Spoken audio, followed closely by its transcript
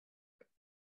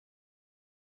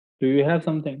Do you have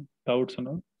something doubts or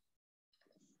no?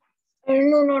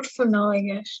 No, not for now, I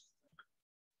guess.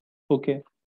 Okay.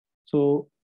 So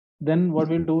then what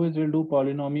we'll do is we'll do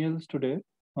polynomials today.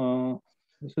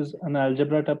 This is an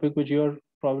algebra topic which you're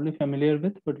probably familiar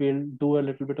with, but we'll do a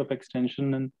little bit of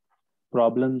extension and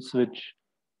problems which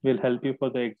will help you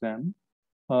for the exam.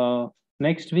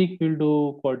 Next week, we'll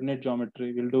do coordinate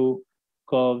geometry. We'll do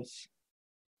curves,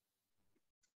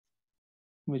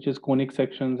 which is conic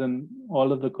sections and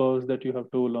all of the curves that you have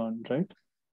to learn, right?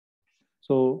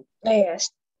 So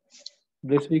Yes.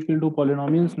 this week we'll do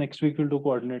polynomials. Next week we'll do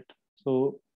coordinate.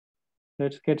 So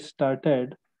let's get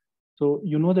started. So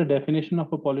you know the definition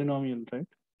of a polynomial, right?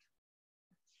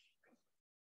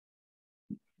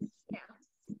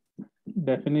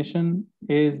 Definition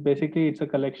is basically it's a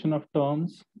collection of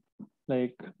terms.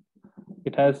 Like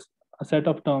it has a set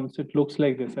of terms. It looks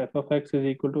like this: f of x is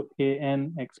equal to a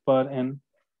n x bar n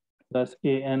plus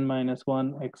a n minus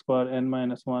 1 x bar n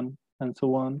minus 1 and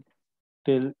so on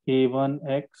till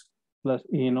a1x plus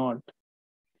a naught.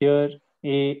 Here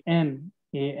a n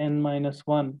minus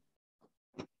 1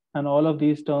 and all of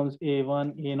these terms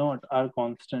a1 a naught are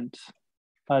constants,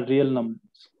 are real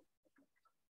numbers,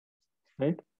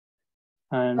 right?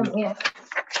 And Yes.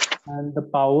 and the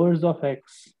powers of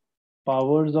x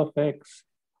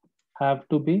have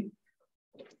to be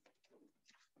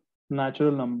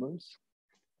natural numbers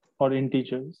or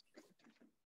integers,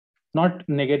 not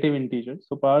negative integers.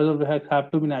 So powers of x have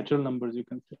to be natural numbers, you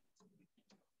can say,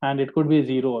 and it could be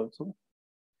 0 also,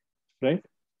 right?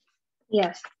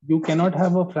 Yes. You cannot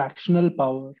have a fractional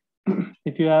power.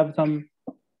 If you have some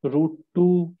root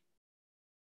 2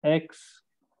 x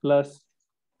plus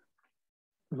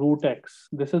root x,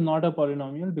 this is not a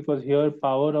polynomial because here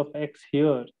power of x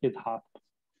here is half,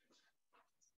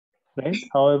 right?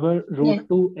 However, root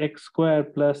 2 x square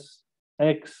plus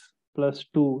x plus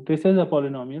 2, this is a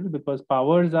polynomial because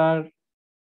powers are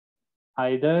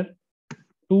either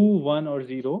 2, 1 or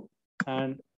 0,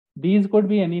 and these could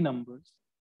be any numbers.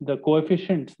 The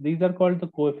coefficients, these are called the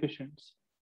coefficients,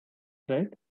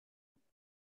 right?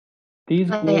 These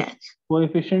Yes.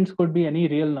 coefficients could be any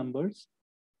real numbers.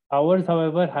 Powers,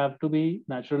 however, have to be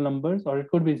natural numbers or it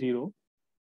could be 0.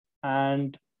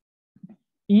 And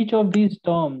each of these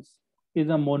terms is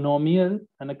a monomial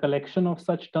and a collection of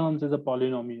such terms is a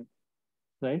polynomial,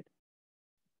 right?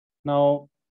 Now,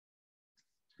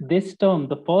 this term,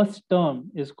 the first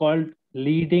term is called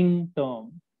leading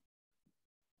term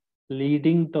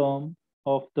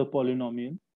of the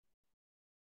polynomial.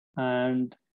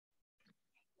 And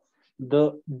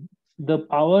the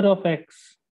power of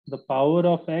x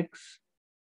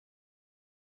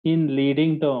in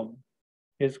leading term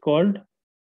is called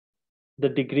the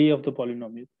degree of the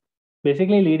polynomial.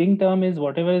 Basically, leading term is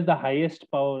whatever is the highest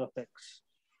power of x,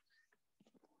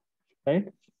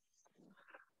 right?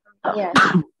 Yes.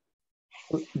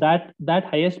 So that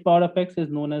highest power of x is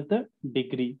known as the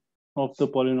degree of the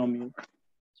polynomial.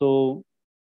 So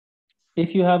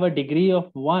if you have a degree of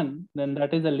 1, then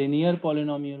that is a linear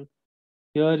polynomial.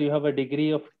 Here you have a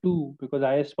degree of 2 because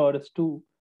highest power is 2.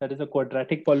 That is a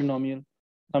quadratic polynomial.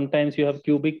 Sometimes you have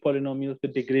cubic polynomials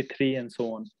with degree 3 and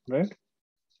so on, right?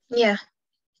 Yeah.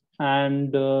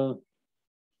 And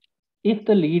if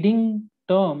the leading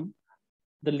term,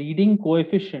 the leading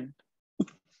coefficient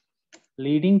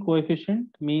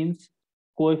means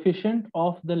coefficient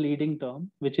of the leading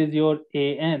term, which is your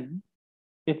an.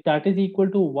 If that is equal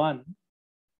to 1,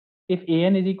 if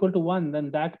an is equal to 1,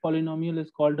 then that polynomial is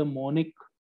called a monic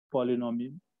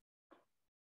polynomial.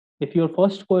 If your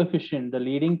first coefficient, the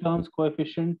leading term's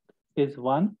coefficient is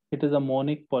 1, it is a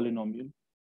monic polynomial.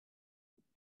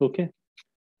 Okay.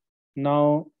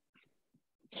 Now,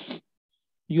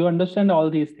 you understand all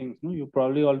these things, no? You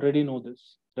probably already know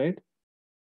this, right?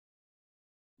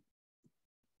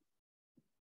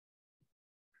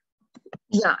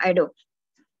 Yeah, I do.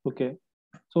 Okay.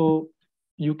 So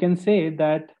you can say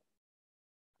that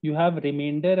you have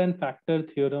remainder and factor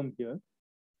theorem here.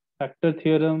 Factor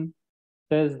theorem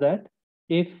says that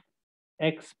if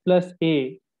x plus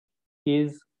a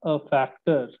is a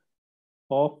factor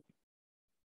of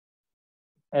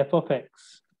f of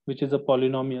x, which is a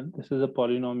polynomial, this is a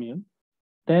polynomial,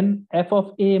 then f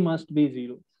of a must be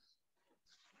 0.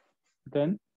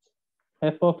 Then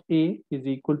f of a is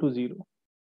equal to 0,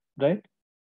 right?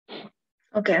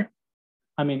 Okay.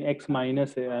 I mean x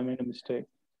minus a, I made a mistake.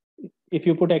 If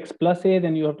you put x plus a,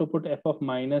 then you have to put f of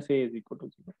minus a is equal to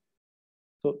 0.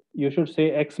 So you should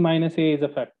say x minus a is a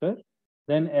factor,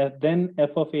 then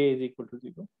f of a is equal to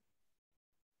 0.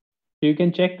 So you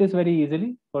can check this very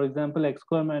easily. For example, x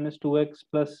square minus 2x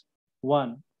plus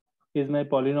 1 is my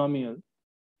polynomial.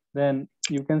 then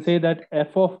you can say that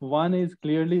f of 1 is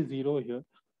clearly 0 here.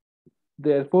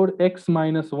 Therefore, x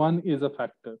minus 1 is a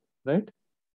factor, right?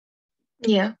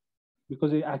 Yeah.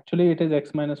 Because actually it is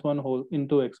x minus 1 whole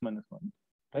into x minus 1,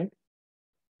 right?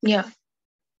 Yeah.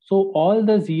 So all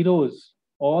the zeros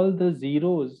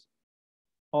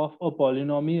of a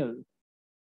polynomial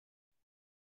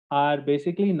are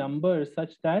basically numbers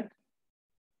such that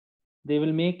they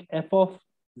will make f of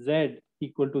z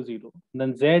equal to 0.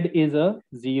 Then z is a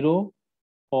 0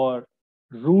 or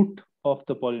root of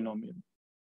the polynomial.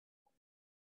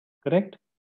 Correct?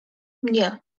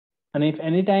 Yeah. And if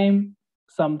anytime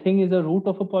something is a root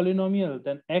of a polynomial,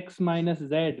 then x minus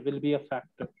z will be a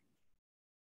factor.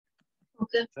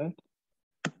 Okay. Right?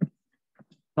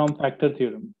 From factor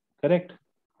theorem. Correct?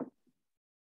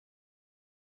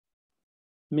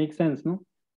 Makes sense, no?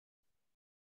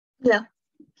 Yeah.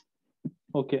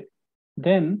 Okay.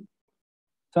 Then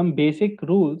some basic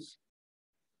rules.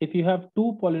 If you have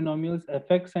two polynomials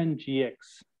fx and gx,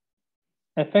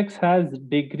 fx has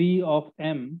degree of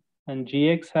m and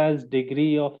gx has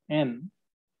degree of n,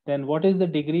 then what is the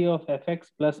degree of fx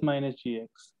plus minus gx?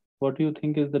 What do you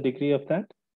think is the degree of that?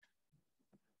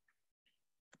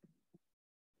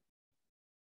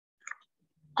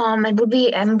 It would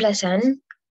be m plus n.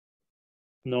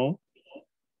 No.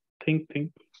 Think.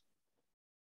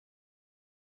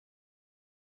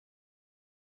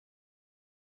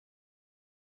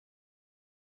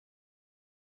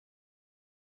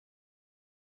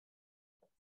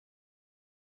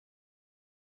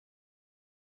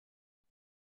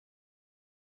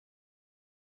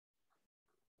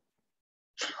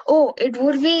 Oh, it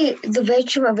would be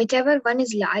whichever one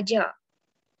is larger.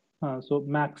 So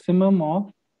maximum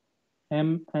of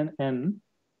m and n,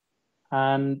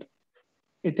 and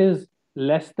it is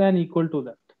less than equal to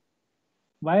that.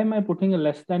 Why am I putting a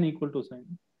less than equal to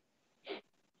sign?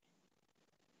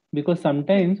 Because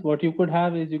sometimes what you could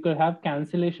have is you could have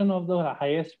cancellation of the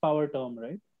highest power term,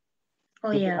 right?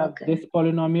 Oh You could yeah. have Okay. this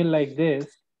polynomial like this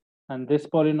and this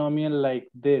polynomial like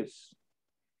this,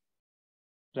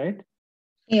 right?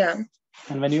 Yeah.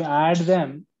 And when you add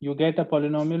them, you get a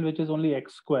polynomial which is only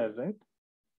x squared, right?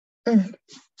 Mm.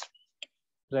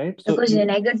 Right? So Because the you,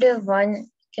 negative one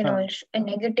can uh, also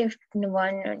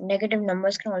negative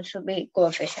numbers can also be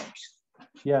coefficients.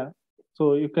 yeah.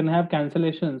 So you can have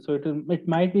cancellation. So it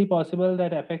might be possible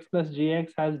that fx plus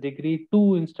gx has degree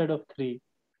 2 instead of 3,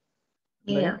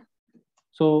 right? Yeah.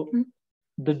 So Mm.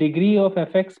 the degree of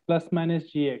fx plus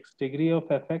minus gx, degree of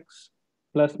fx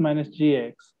plus minus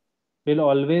gx will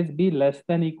always be less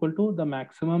than equal to the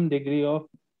maximum degree of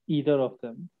either of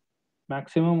them,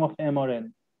 maximum of m or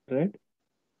n, right?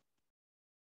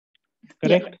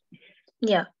 Yeah. Correct?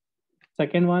 Yeah.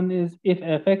 Second one is if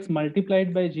fx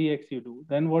multiplied by gx you do,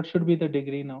 then what should be the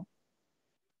degree now?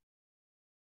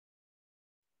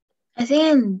 I think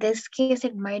in this case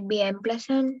it might be m plus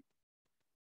n.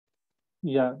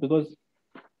 Yeah, because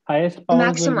highest powers will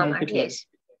Maximum at multiply. least.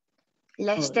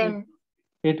 Less No, than.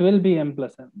 it will be m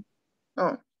plus n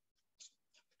Oh.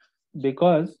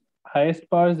 because highest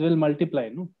powers will multiply,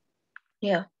 no?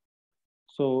 Yeah.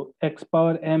 So x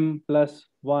power m plus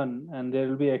 1 and there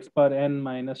will be x power n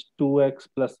minus 2x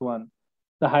plus 1.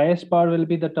 The highest power will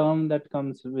be the term that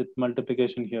comes with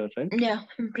multiplication here, right? Yeah.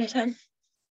 M plus n.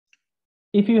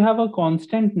 If you have a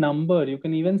constant number, you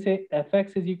can even say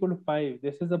fx is equal to 5.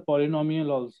 This is a polynomial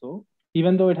also,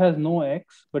 even though it has no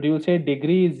x, but you will say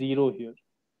degree is 0 here,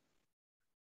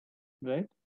 right?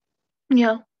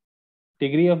 Yeah.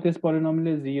 Degree of this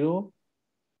polynomial is 0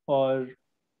 or,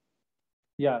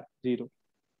 yeah, 0.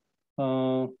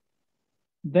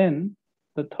 Then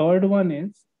the third one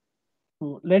is,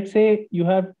 let's say you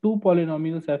have two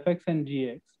polynomials fx and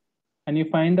gx, and you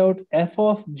find out f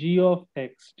of g of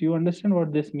x. Do you understand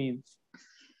what this means?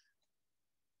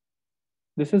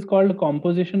 This is called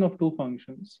composition of two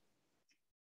functions.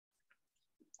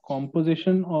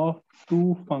 Composition of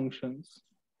two functions.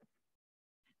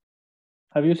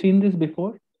 Have you seen this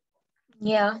before?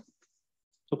 Yeah.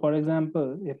 So for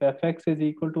example, if fx is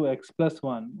equal to x plus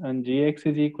 1 and gx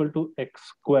is equal to x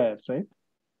squared, right?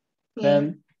 Yeah.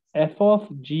 Then f of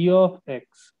g of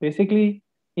x, basically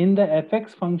in the fx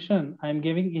function, I'm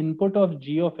giving input of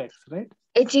g of x, right?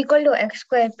 It's equal to x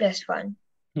squared plus 1.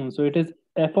 So it is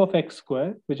f of x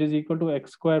square, which is equal to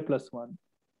x square plus 1.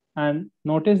 And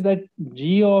notice that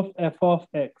g of f of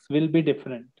x will be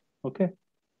different, okay?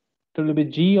 So it will be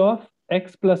g of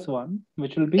x plus 1,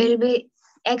 which will be It'll be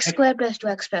x x. squared plus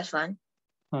 2x plus 1.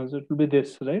 So it will be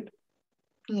this, right?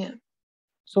 Yeah.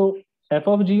 So f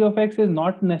of g of x is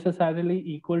not necessarily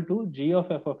equal to g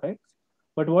of f of x.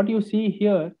 But what you see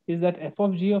here is that f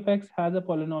of g of x has a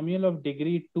polynomial of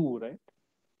degree 2, right?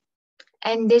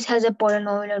 and this has a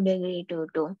polynomial of degree 2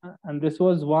 too. And this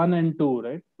was 1 and 2,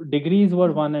 right? Degrees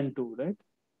were 1 and 2, right?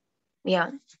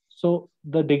 Yeah. So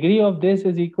the degree of this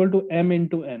is equal to m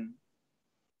into n.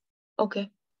 Okay.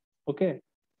 Okay.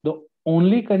 The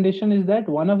only condition is that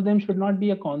one of them should not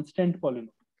be a constant polynomial.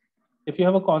 If you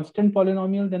have a constant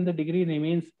polynomial, then the degree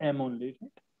remains m only,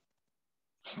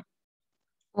 right?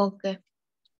 Okay.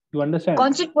 You understand?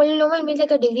 Constant polynomial means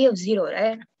like a degree of 0,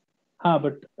 right?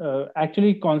 But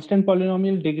actually constant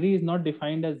polynomial degree is not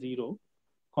defined as 0.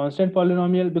 Constant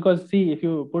polynomial, because see, if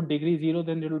you put degree 0,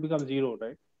 then it will become 0,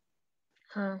 right?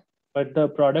 Huh. But the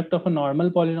product of a normal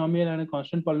polynomial and a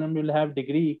constant polynomial will have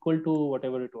degree equal to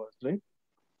whatever it was, right?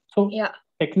 So Yeah.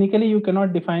 technically you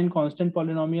cannot define constant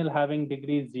polynomial having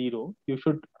degree 0. You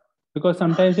should, because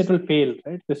sometimes it will fail,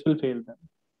 right? This will fail then,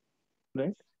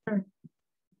 right?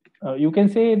 You can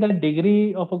say that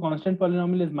degree of a constant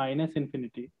polynomial is minus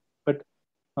infinity, but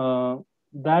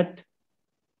that,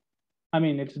 I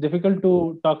mean, it's difficult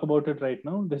to talk about it right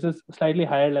now. This is slightly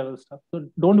higher level stuff. So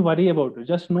don't worry about it.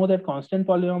 Just know that constant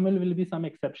polynomial will be some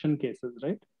exception cases,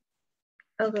 right?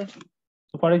 Okay.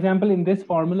 So for example, in this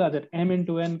formula that m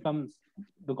into n comes,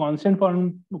 the constant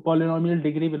polynomial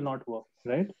degree will not work,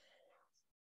 right?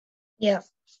 Yeah.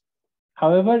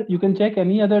 However, you can check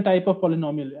any other type of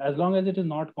polynomial as long as it is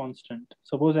not constant.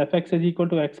 Suppose fx is equal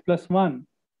to x plus 1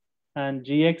 and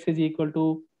gx is equal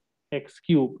to x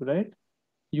cube, right?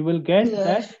 You will get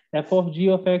that f of g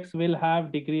of x will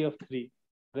have degree of 3,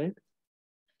 right?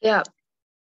 Yeah.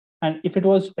 And if it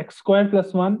was x squared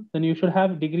plus 1, then you should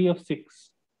have degree of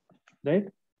 6, right?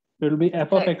 It will be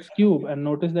f of x cube, and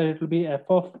notice that it will be f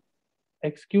of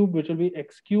x cube, which will be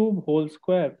x cube whole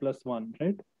square plus 1,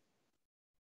 right?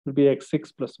 It will be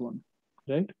x6 plus 1,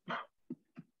 right?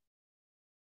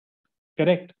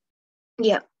 Correct?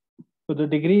 Yeah. So the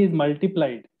degree is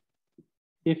multiplied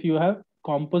if you have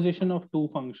composition of two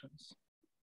functions.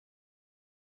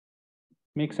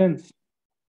 Make sense?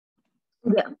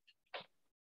 Yeah.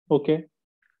 Okay.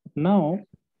 Now,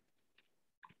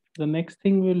 the next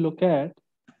thing we'll look at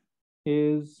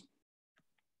is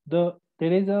there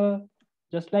is a,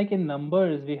 just like in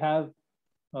numbers, we have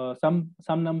some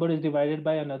number is divided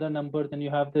by another number, then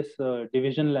you have this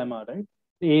division lemma, right?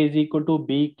 A is equal to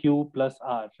BQ plus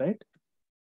R, right?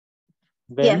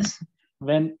 Yes.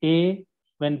 When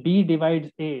B divides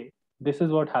A, this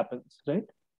is what happens, right?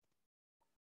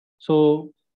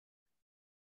 So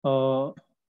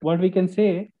what we can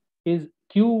say is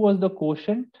Q was the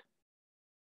quotient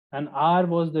and R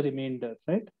was the remainder,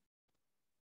 right?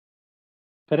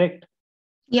 Correct?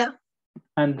 Yeah.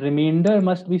 And remainder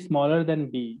must be smaller than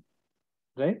B,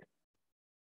 right?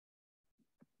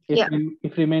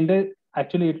 If remainder,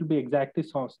 actually it will be exactly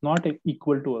so, not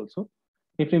equal to also.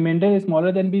 If remainder is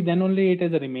smaller than B, then only it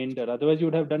is a remainder. Otherwise, you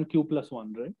would have done Q plus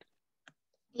 1, right?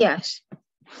 Yes.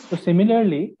 So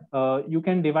similarly, you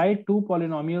can divide two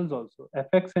polynomials also,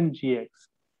 fx and gx.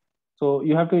 So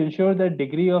you have to ensure that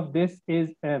degree of this is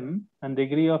m and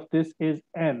degree of this is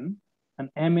n, and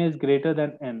m is greater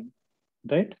than n,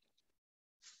 right?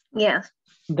 Yeah.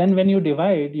 Then when you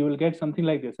divide, you will get something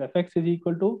like this. Fx is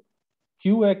equal to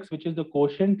qx, which is the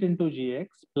quotient into gx,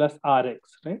 plus rx,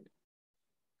 right?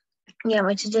 Yeah,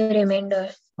 which is the remainder.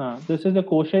 This is the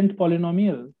quotient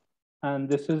polynomial, and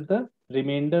this is the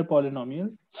remainder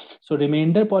polynomial. So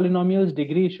remainder polynomial's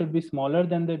degree should be smaller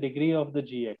than the degree of the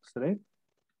gx, right?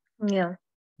 Yeah.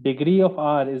 Degree of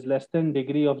r is less than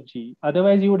degree of g.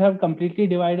 Otherwise, you would have completely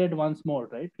divided once more,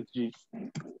 right, with g.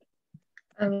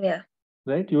 Yeah.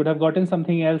 Right? You would have gotten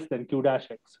something else than q dash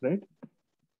x, right?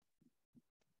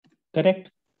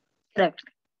 Correct? Correct.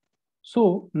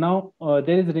 So now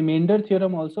there is remainder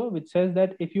theorem also, which says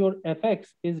that if your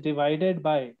fx is divided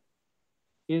by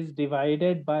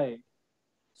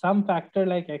some factor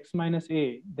like x minus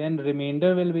a, then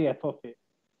remainder will be f of a.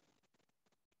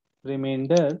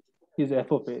 Remainder is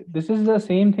f of a. This is the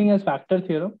same thing as factor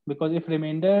theorem, because if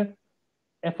remainder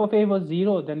f of a was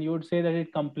 0, then you would say that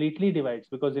it completely divides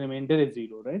because the remainder is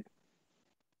 0, right?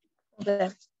 Okay.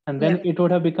 And then it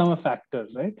would have become a factor,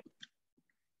 right?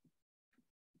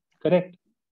 Correct?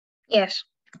 Yes.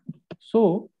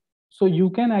 So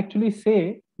you can actually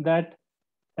say that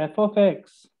f of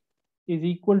x is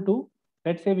equal to,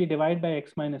 let's say we divide by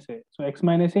x minus a. So x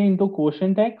minus a into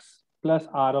quotient x plus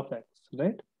r of x,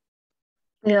 right?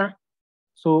 Yeah.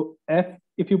 So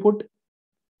if you put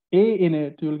a in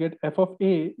it, you'll get f of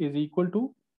a is equal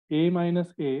to a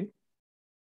minus a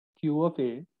q of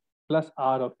a plus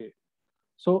r of a.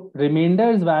 So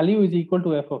reminder's value is equal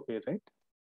to f of a, right?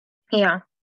 Yeah.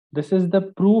 This is the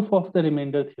proof of the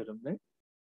remainder theorem, right?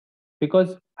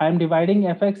 Because I'm dividing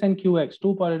fx and qx,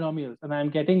 two polynomials, and I'm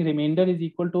getting remainder is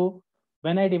equal to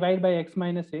when I divide by x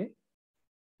minus a,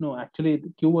 no, actually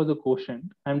q was a quotient.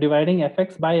 I'm dividing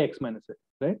fx by x minus a,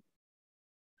 right?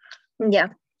 Yeah.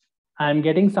 I'm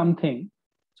getting something.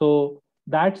 So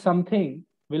that something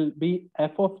will be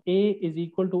f of a is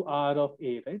equal to r of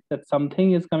a, right? That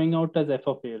something is coming out as f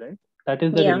of a, right? That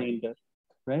is the Yeah. remainder,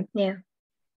 right? Yeah.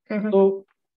 Mhm. So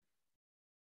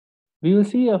we will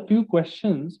see a few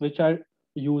questions which are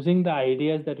using the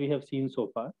ideas that we have seen so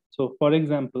far. So for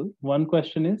example, one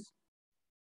question is,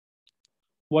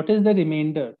 what is the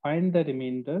remainder? Find the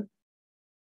remainder.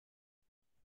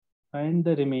 Find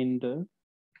the remainder.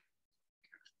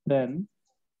 Then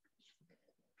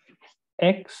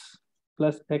x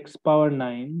plus x power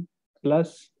 9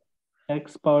 plus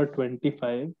x power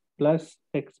 25 plus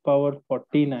x power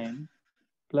 49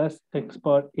 plus x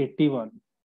power 81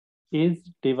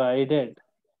 is divided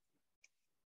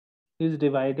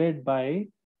by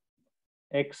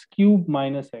x cube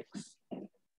minus x.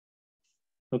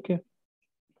 Okay.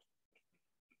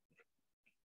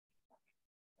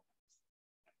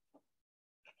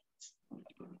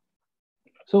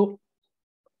 So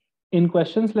in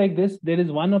questions like this, there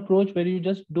is one approach where you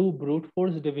just do brute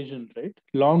force division, right?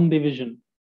 Long division.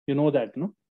 You know that,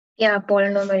 no? Yeah,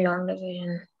 polynomial long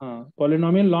division.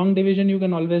 Polynomial long division you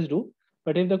can always do.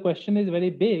 But if the question is very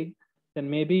big, then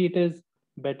maybe it is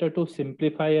better to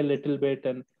simplify a little bit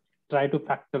and try to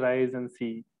factorize and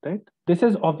see, right? This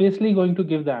is obviously going to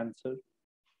give the answer.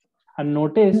 And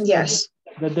notice Yes.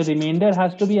 that the remainder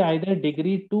has to be either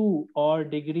degree 2 or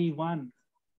degree 1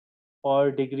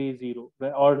 or degree 0,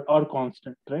 right? or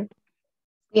constant, right?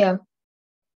 Yeah.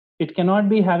 It cannot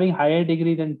be having higher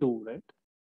degree than 2, right?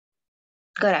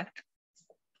 Correct.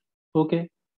 Okay.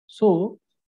 So,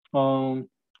 okay,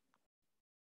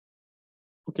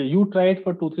 you try it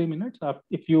for 2-3 minutes.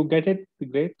 If you get it,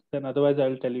 great. Then otherwise,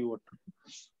 I'll tell you what to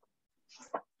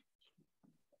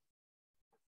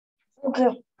do.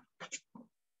 Okay.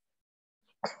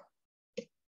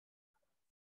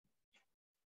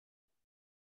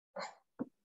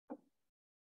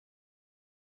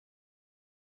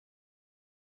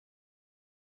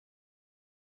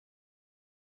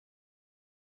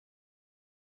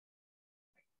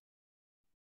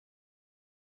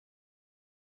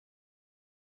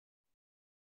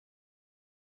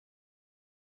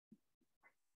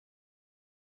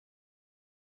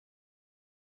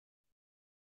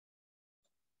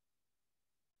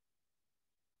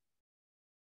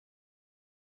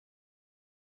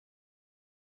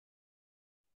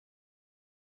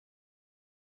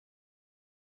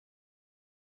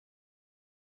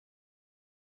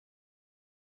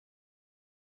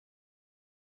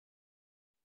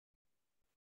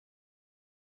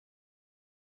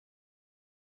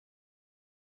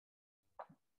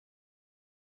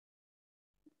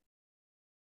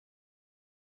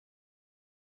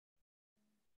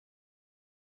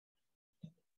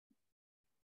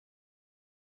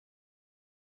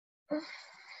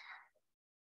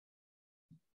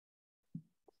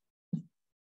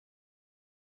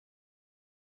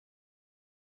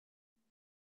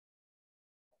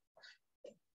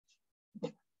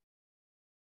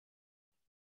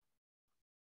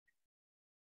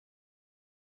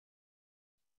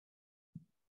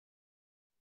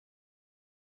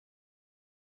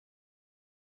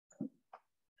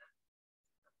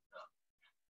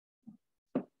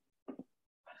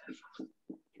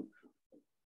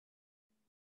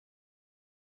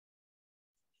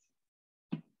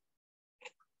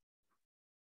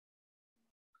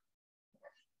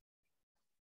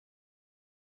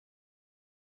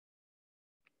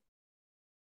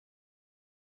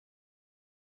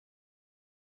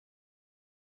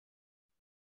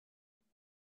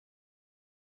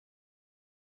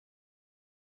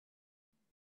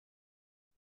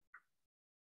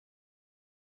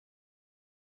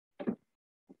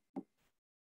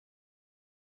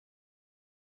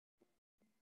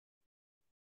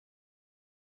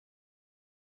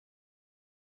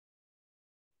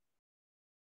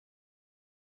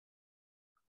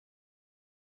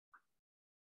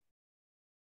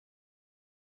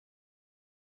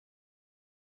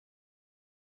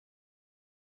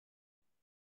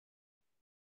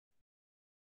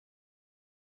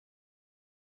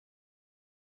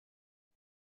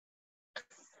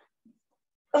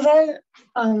 Well,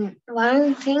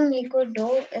 one thing we could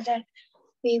do is that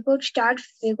we could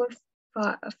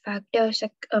factor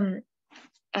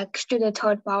x to the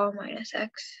third power minus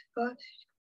x first.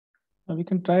 Now we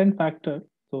can try and factor.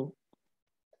 So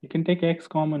you can take x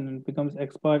common and it becomes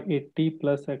x power 80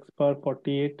 plus x power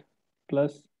 48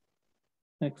 plus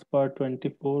x power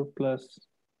 24 plus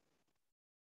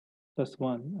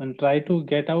 1 and try to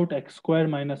get out x square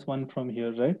minus 1 from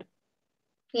here, right?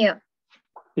 Yeah.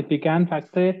 If we can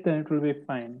factor it, then it will be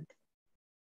fine.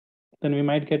 Then we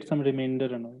might get some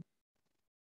remainder and all.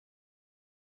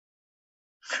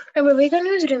 But we can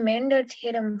use remainder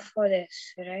theorem for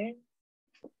this, right?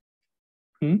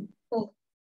 Oh.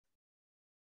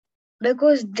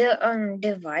 Because the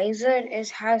divisor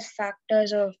has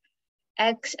factors of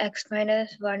x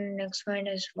minus 1, x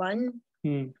minus 1.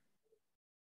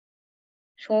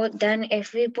 So then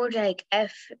if we put like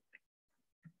f,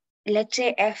 let's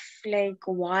say f like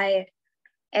y,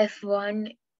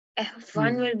 f1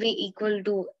 will be equal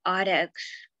to rx.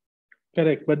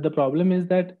 Correct. But the problem is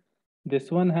that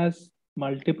this one has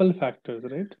multiple factors,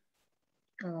 right?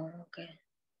 Oh, okay.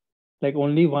 Like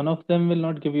only one of them will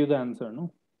not give you the answer,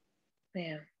 no?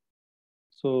 Yeah.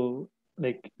 So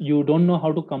like you don't know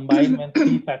how to combine when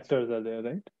three factors are there,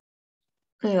 right?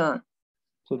 Yeah.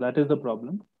 So that is the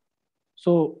problem.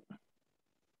 So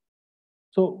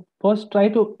first try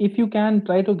to, if you can,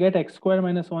 try to get x square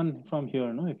minus 1 from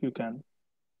here, no? If you can.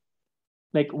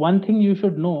 Like one thing you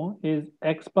should know is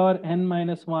x power n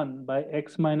minus 1 by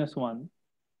x minus 1,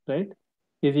 right,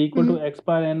 is equal to x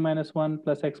power n minus 1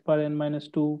 plus x power n minus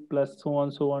 2 plus so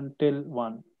on till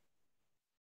 1.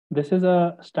 This is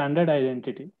a standard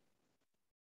identity.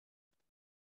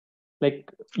 Like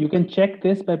you can check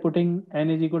this by putting n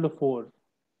is equal to 4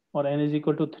 or n is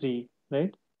equal to 3,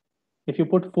 right? If you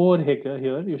put 4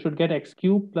 here, you should get x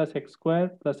cube plus x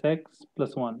square plus x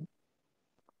plus 1.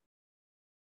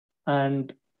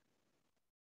 And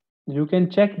you can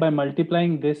check by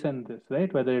multiplying this and this,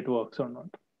 right, whether it works or not.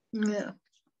 Yeah.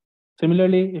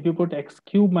 Similarly, if you put x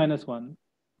cube minus 1,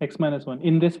 x minus 1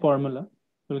 in this formula,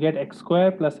 you'll get x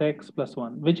square plus x plus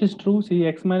 1, which is true. See,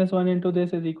 x minus 1 into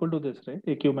this is equal to this, right?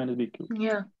 A cube minus b cube.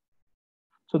 Yeah.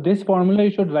 So this formula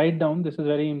you should write down. This is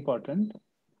very important.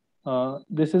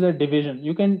 This is a division.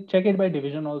 You can check it by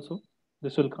division also.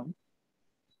 This will come.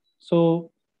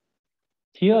 So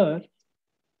here,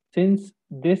 since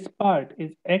this part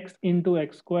is x into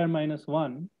x square minus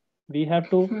 1, we have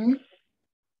to,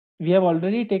 we have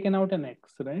already taken out an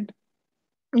x, right?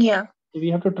 Yeah. So we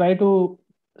have to try to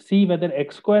see whether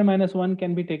x square minus 1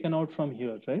 can be taken out from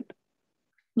here, right?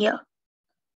 Yeah.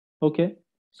 Okay.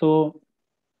 So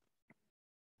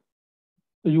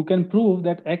you can prove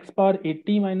that x power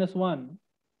 80 minus 1,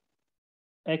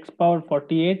 x power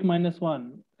 48 minus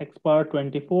 1, x power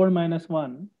 24 minus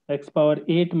 1, x power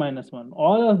 8 minus 1.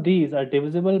 All of these are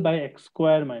divisible by x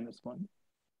square minus 1.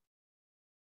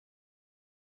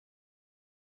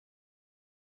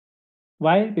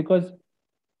 Why? Because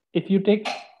if you take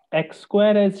x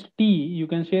square as t, you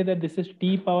can say that this is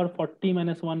t power 40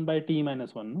 minus 1 by t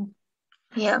minus 1. No?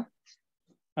 Yeah.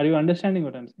 Are you understanding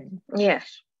what I'm saying?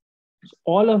 Yes. So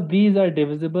all of these are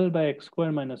divisible by x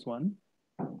square minus 1.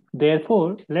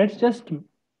 Therefore, let's just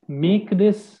make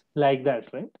this like that,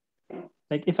 right?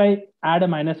 Like if I add a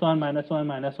minus 1, minus 1,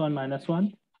 minus 1, minus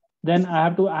 1, then I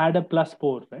have to add a plus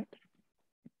 4, right?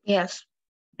 Yes.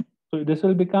 So this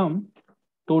will become,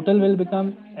 total will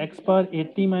become x power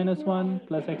 80 minus 1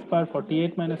 plus x power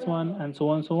 48 minus 1 and so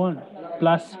on,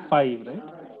 plus 5, right?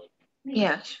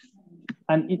 Yes.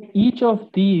 And in each of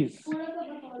these,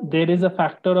 there is a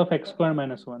factor of x square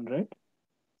minus 1, right?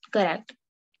 Correct.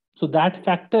 So that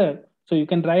factor, so you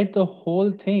can write the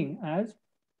whole thing as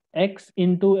x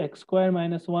into x square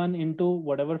minus 1 into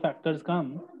whatever factors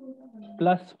come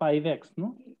plus 5x,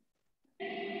 no?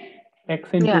 X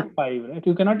into 5, right?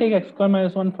 You cannot take x square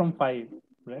minus 1 from 5,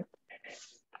 right?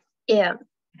 Yeah.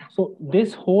 So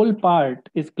this whole part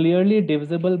is clearly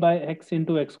divisible by x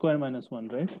into x square minus 1,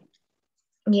 right?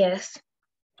 Yes.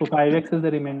 So 5x is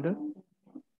the remainder.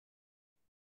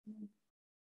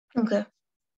 Okay.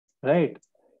 Right.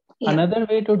 Yeah. Another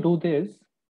way to do this,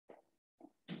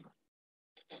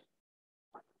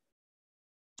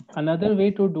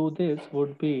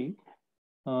 would be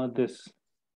this.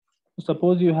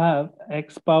 Suppose you have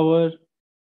x power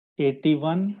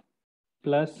 81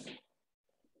 plus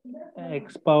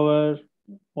x power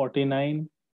 49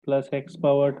 plus x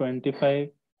power 25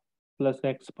 plus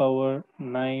x power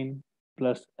 9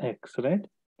 plus x, right?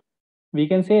 We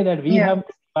can say that we have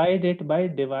to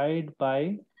divide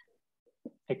by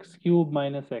x cube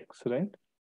minus x, right?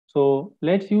 So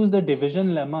let's use the division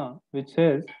lemma, which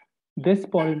says this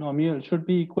polynomial should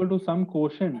be equal to some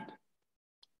quotient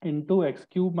into x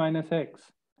cube minus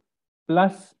x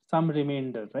plus some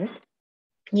remainder, right?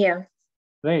 Yeah.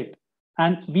 Right.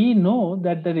 And we know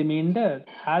that the remainder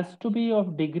has to be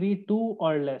of degree 2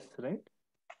 or less, right?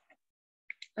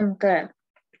 Okay.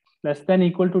 Less than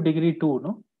equal to degree 2,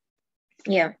 no?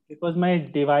 Yeah. Because my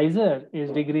divisor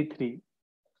is degree 3.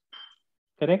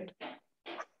 Correct?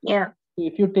 Yeah. So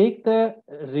if you take the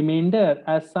remainder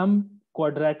as some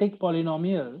quadratic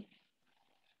polynomial,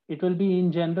 it will be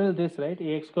in general this, right?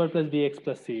 Ax squared plus bx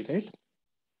plus c, right?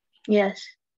 Yes.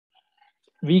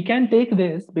 We can take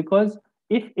this because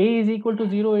if a is equal to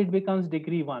 0, it becomes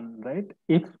degree 1, right?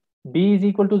 If b is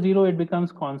equal to 0, it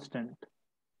becomes constant.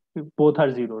 If both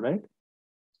are 0, right?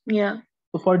 Yeah.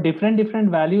 So for different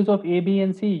values of a, b,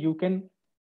 and c, you can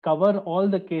cover all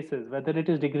the cases, whether it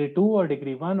is degree 2 or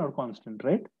degree 1 or constant,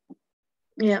 right?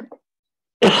 Yeah.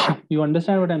 You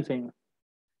understand what I'm saying?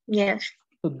 Yes.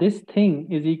 So this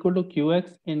thing is equal to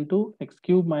qx into x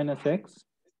cube minus x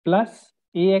plus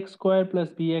ax square plus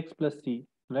bx plus c,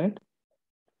 right?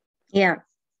 Yeah.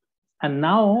 And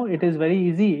now it is very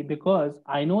easy because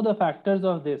I know the factors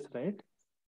of this, right?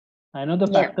 I know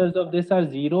the Yeah. factors of this are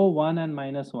 0, 1, and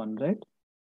minus 1, right?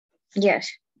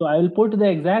 Yes. So I will put the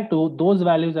exact those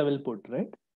values I will put,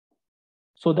 right?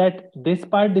 So that this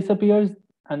part disappears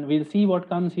and we'll see what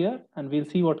comes here and we'll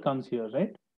see what comes here,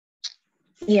 right?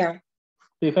 Yeah.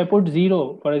 So if I put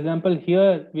 0, for example,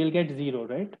 here we'll get 0,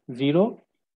 right? 0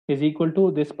 is equal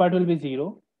to, this part will be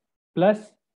 0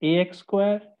 plus ax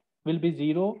square will be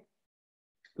 0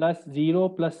 plus 0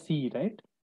 plus c, right?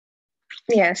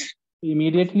 Yes.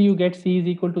 Immediately you get c is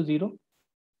equal to 0,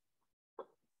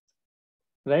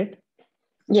 right?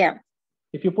 Yeah.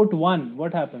 If you put 1,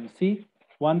 what happens? See,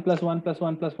 1 plus 1 plus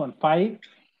 1 plus 1, 5.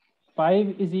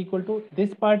 5 is equal to,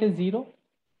 this part is 0,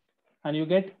 and you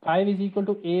get 5 is equal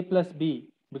to a plus b,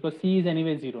 because c is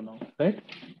anyway 0 now, right?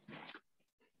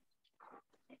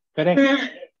 Correct.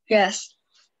 Yes.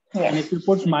 And Yes. if you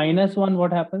put minus 1,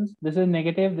 what happens? This is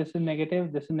negative, this is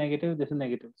negative, this is negative, this is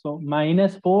negative. So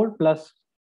minus 4 plus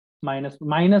minus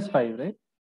 5, right?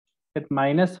 That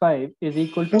minus 5 is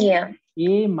equal to Yeah.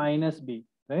 a minus b,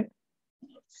 right?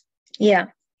 Yeah.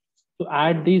 So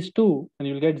add these two and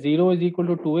you'll get 0 is equal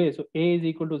to 2a. So a is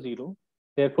equal to 0.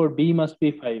 Therefore, b must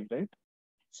be 5, right?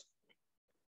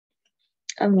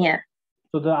 Yeah.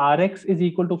 So the Rx is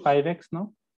equal to 5x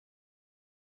now.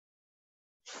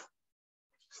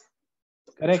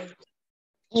 Correct.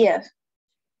 Yes.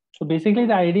 So basically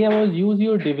the idea was use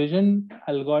your division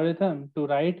algorithm to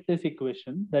write this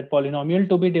equation that polynomial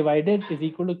to be divided is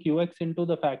equal to qx into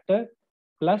the factor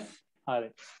plus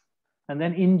Rx. And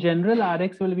then in general,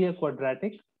 Rx will be a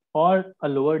quadratic or a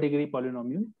lower degree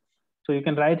polynomial. So you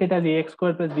can write it as ax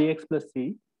squared plus bx plus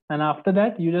c. And after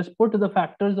that, you just put the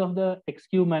factors of the x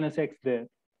cube minus x there.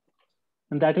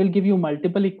 And that will give you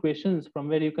multiple equations from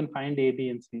where you can find a, b,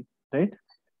 and c, right?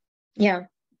 Yeah.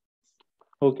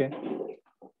 Okay.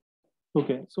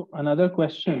 Okay, so another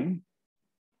question.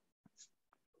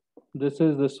 This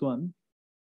is this one.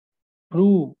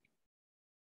 Prove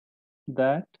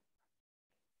that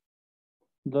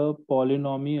the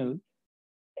polynomial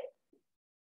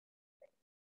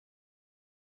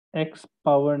x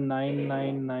power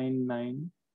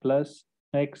 9999 plus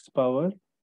x power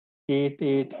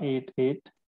 8888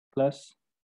 plus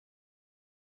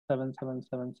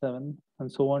 7777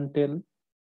 and so on till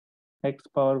x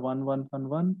power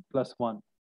 1111 plus 1,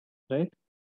 right?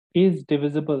 Is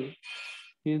divisible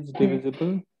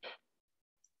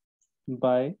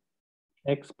by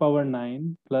x power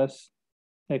 9 plus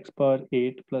x power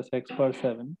 8 plus x power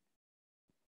 7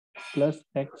 plus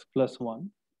x plus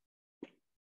 1.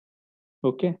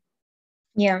 Okay,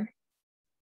 Yeah.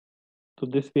 so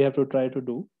this we have to try to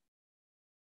do.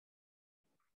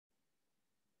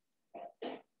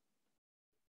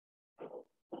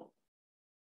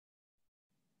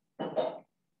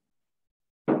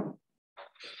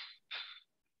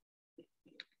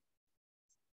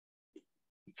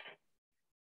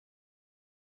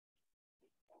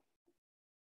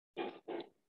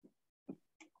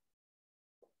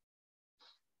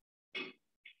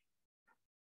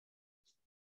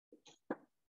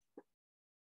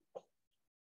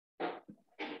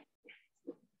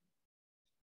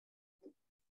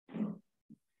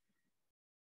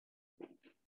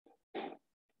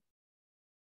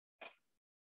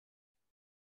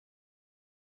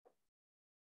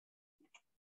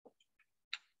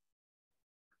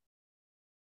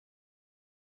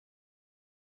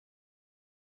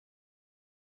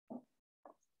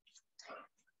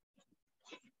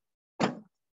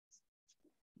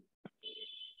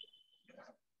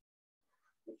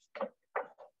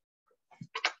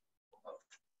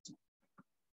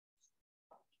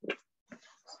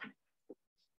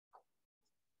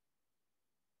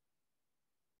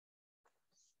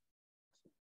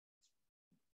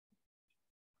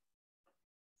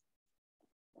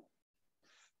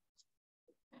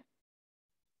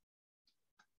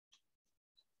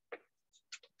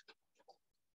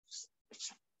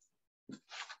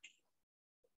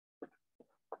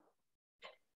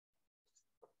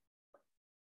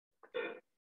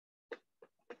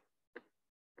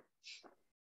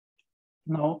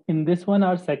 Now, in this one,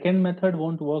 our second method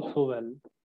won't work so well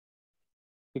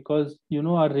because, you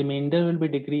know, our remainder will be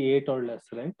degree 8 or less,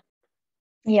 right?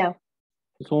 Yeah.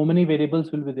 So many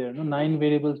variables will be there. No, 9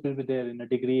 variables will be there in a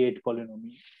degree 8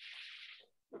 polynomial,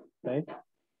 right?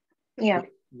 Yeah.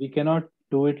 We cannot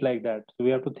do it like that. So we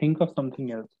have to think of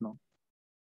something else now.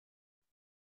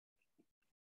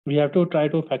 We have to try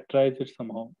to factorize it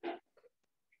somehow.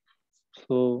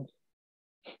 So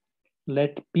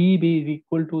let P be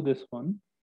equal to this one.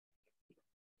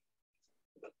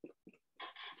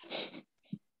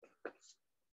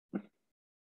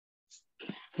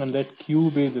 And let Q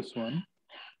be this one.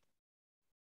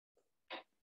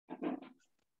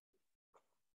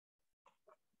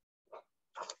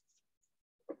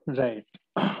 Right.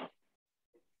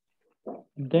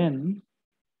 Then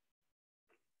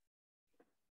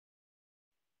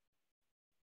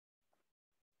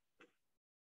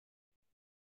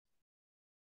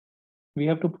we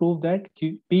have to prove that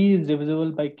P is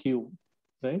divisible by Q,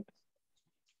 right?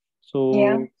 So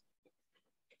Yeah.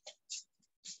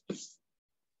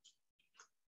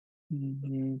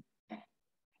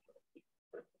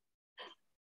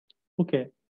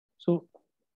 Okay. So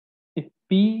if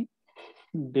P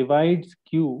divides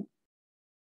Q,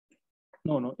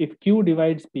 if Q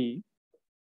divides P,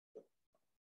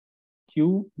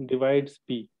 Q divides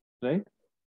P, right?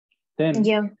 Then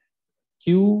Yeah.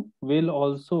 Q will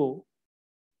also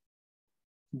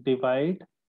divide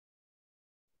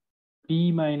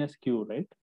P minus Q, right?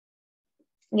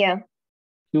 Yeah.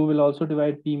 Q will also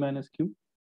divide P minus Q.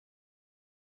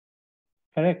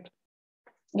 Correct.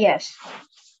 Yes.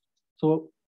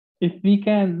 So if we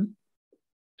can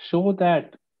show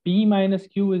that P minus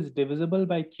Q is divisible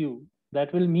by Q,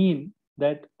 that will mean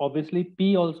that obviously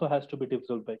P also has to be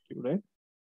divisible by Q, right?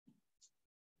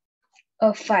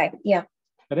 5. Yeah.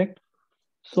 Correct.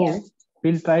 So Yeah.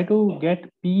 we'll try to get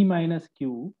P minus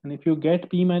Q. And if you get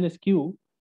P minus Q,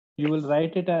 you will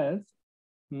write it as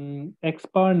x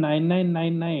power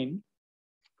 9999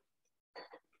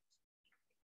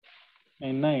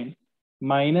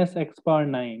 minus x power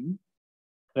 9,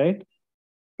 right?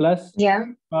 Plus Yeah.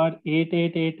 x power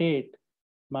 8888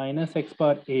 minus x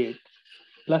power 8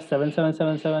 plus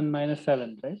 7777 minus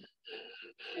 7, right?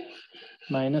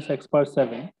 Minus x power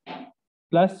 7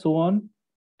 plus so on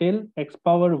till x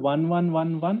power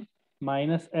 1111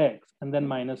 minus x and then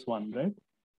minus 1, right?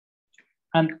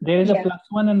 And there is a Yeah. plus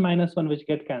 1 and minus 1 which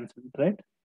get cancelled, right?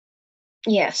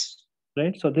 Yes.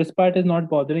 Right. So this part is not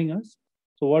bothering us.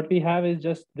 So what we have is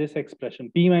just this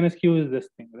expression. P minus Q is this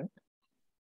thing, right?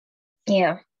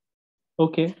 Yeah.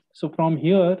 Okay. So from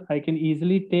here, I can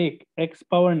easily take x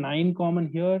power 9 common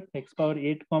here, x power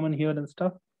 8 common here and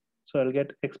stuff. So I'll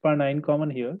get x power 9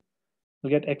 common here. I'll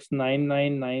get x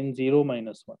 9990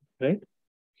 minus 1, right?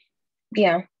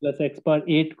 Yeah. Plus x power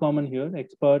 8 common here,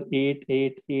 x power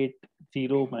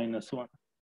 8880 minus 1.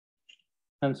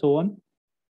 And so on.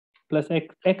 Plus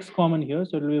x common here,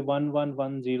 so it will be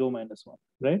 1110 minus 1,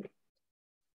 right?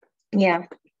 Yeah.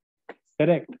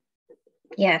 Correct.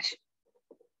 Yes.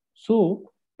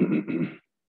 So,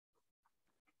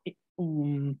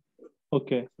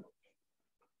 okay.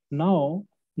 Now,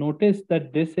 notice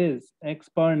that this is x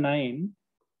power 9,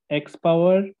 x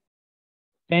power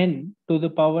 10 to the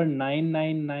power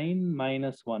 999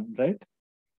 minus 1, right?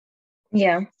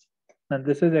 Yeah. And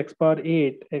this is x power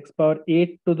 8, x power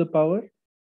 8 to the power,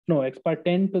 no, x power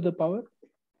 10 to the power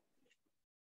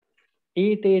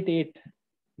 888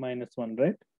 minus 1,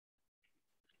 right?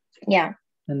 Yeah.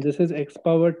 And this is x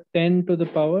power 10 to the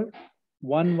power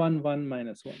 111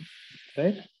 minus 1,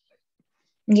 right?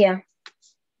 Yeah.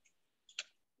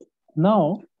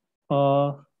 Now,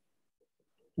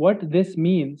 what this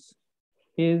means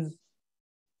is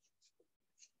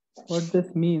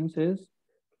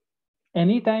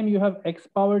anytime you have x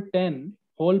power 10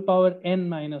 whole power n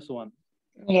minus 1,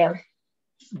 Yeah.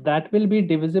 that will be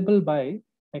divisible by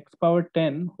x power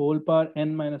 10 whole power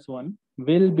n minus 1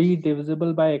 will be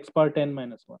divisible by x power 10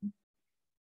 minus 1.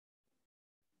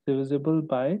 Divisible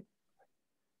by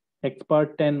x power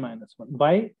 10 minus 1.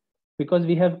 Why? Because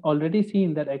we have already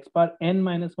seen that x power n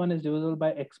minus 1 is divisible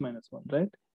by x minus 1,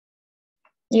 right?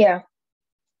 Yeah.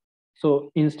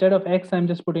 So instead of x, I'm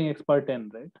just putting x power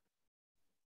 10, right?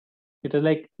 It is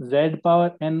like z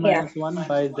power n minus 1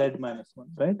 by z minus 1,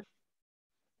 right?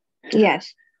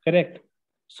 Yes. Correct.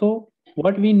 So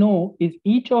what we know is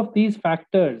each of these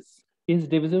factors is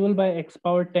divisible by x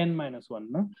power 10 minus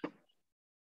 1, no?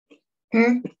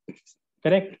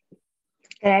 Correct.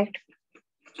 Correct.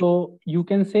 So you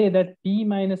can say that P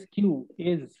minus Q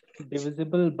is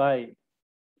divisible by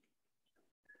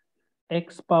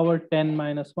x power 10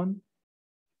 minus 1.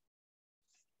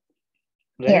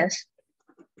 Right? Yes.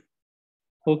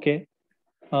 Okay.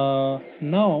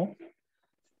 Now,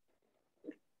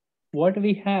 what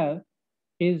we have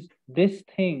is this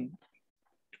thing.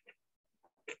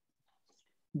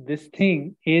 This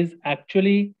thing is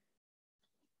actually,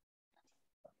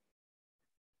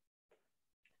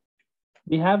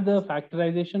 we have the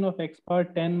factorization of x power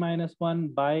 10 minus 1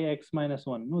 by x minus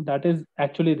 1. No, that is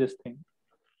actually this thing.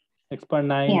 X power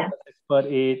 9 Yeah. plus x power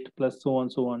 8 plus so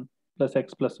on plus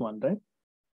x plus 1, right?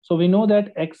 So we know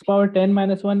that x power 10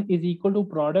 minus 1 is equal to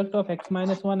product of x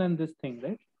minus 1 and this thing,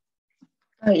 right?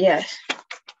 Oh, yes.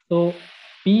 So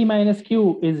p minus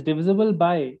q is divisible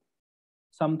by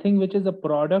something which is a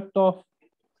product of,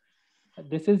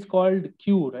 this is called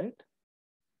q, right?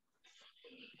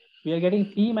 We are getting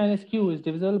p minus q is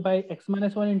divisible by x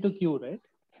minus 1 into q, right?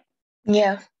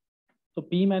 Yeah. So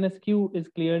p minus q is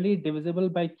clearly divisible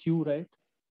by q, right?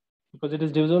 Because it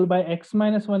is divisible by x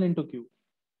minus 1 into q.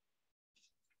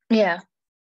 Yeah.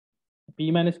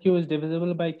 P minus q is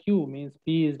divisible by q means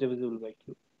p is divisible by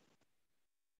q,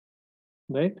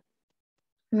 right?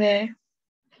 Yeah.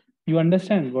 You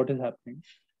understand what is happening?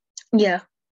 Yeah.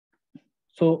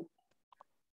 So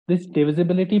this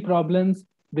divisibility problems,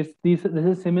 this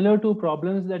is similar to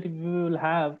problems that we will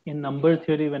have in number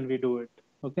theory when we do it.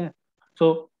 Okay.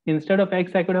 So instead of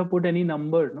x, I could have put any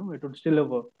number, no, it would still have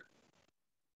worked.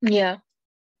 Yeah.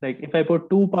 Like if I put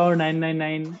 2 power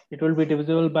 999, it will be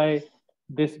divisible by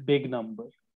this big number,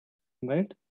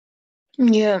 right?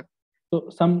 Yeah. So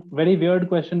some very weird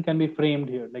question can be framed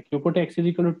here. Like you put x is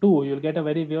equal to 2, you'll get a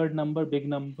very weird number, big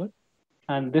number.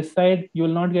 And this side, you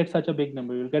will not get such a big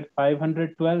number. You'll get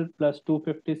 512 plus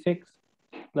 256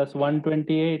 plus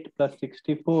 128 plus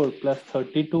 64 plus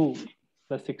 32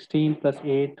 plus 16 plus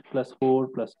 8 plus 4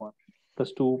 plus 1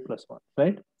 plus 2 plus 1,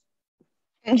 right?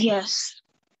 Yes.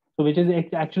 So which is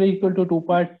actually equal to 2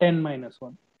 power 10 minus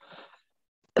 1.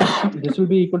 This will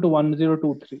be equal to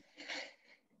 1023.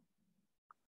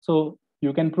 So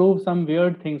you can prove some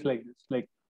weird things like this, like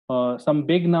some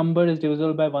big number is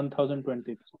divisible by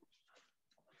 1023,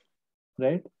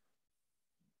 right?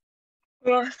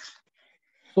 Yes.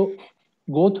 So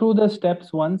go through the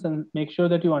steps once and make sure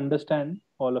that you understand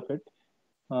all of it.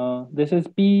 This is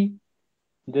P,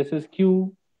 this is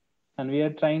Q, and we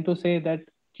are trying to say that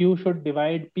Q should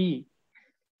divide P.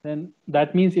 Then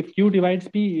that means if Q divides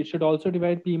P, it should also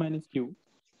divide P minus Q.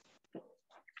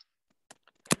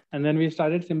 And then we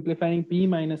started simplifying P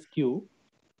minus Q,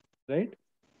 right?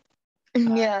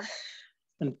 Yeah.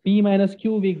 And P minus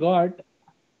Q we got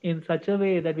in such a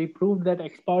way that we proved that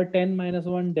x power 10 minus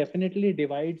 1 definitely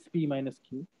divides P minus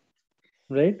Q,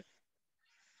 right?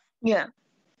 Yeah.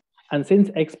 And since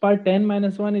x power 10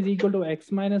 minus 1 is equal to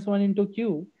x minus 1 into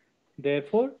Q,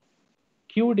 therefore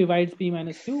Q divides P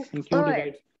minus Q and Q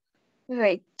divides.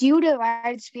 Wait. Q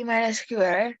divides P minus Q,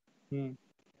 right?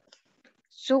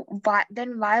 So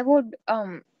why would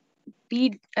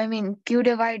Q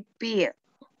divide P?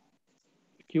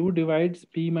 Q divides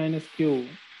P minus Q,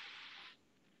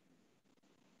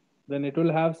 then it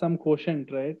will have some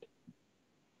quotient, right?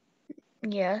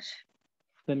 Yes.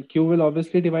 Then Q will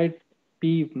obviously divide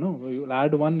P. No, you'll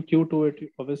add one Q to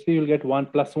it. Obviously, you'll get 1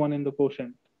 plus 1 in the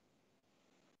quotient.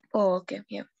 Oh, okay.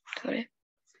 Yeah. Sorry.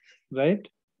 Right?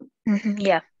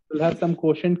 Yeah. You'll have some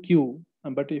quotient Q.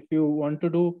 But if you want to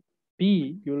do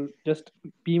P, you'll just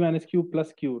P minus Q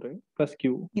plus Q, right? Plus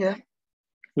Q. Yeah.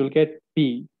 You'll get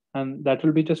P. And that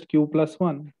will be just Q plus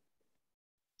 1.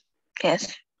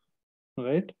 Yes.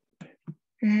 Right?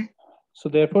 Mm-hmm. So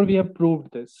therefore, we have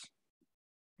proved this.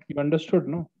 You understood,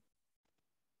 no?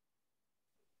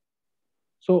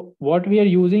 So what we are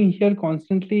using here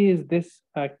constantly is this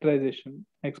factorization.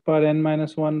 X power n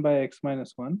minus 1 by x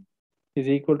minus 1 is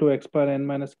equal to x power n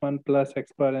minus 1 plus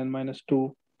x power n minus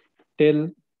 2 till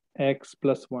x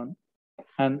plus 1.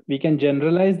 And we can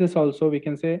generalize this also. We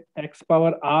can say x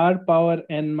power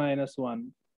n minus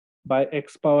 1 by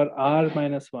x power r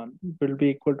minus 1 will be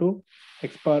equal to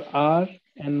x power r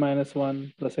n minus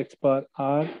 1 plus x power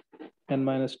r n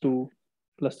minus 2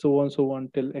 plus so on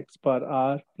till x power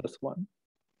r plus 1.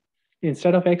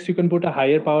 Instead of x, you can put a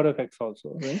higher power of x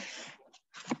also, right?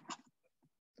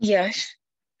 Yes.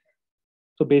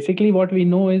 So basically what we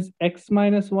know is x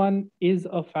minus 1 is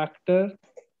a factor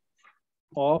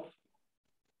of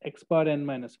x power n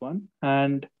minus 1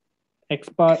 and x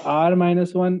power r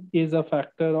minus 1 is a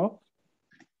factor of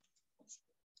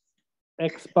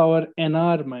x power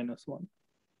nr minus 1,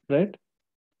 right?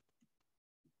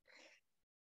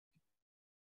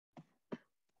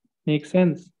 Makes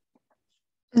sense?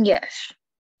 Yes.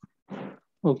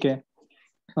 Okay.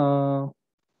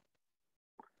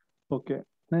 Okay.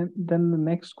 Then the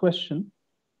next question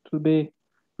will be,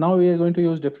 Now we are going to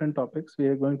use different topics. We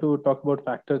are going to talk about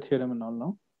factor theorem and all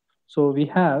now. So we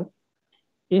have,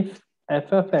 if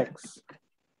f of x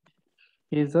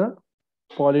is a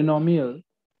polynomial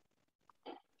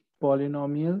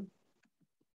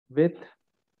with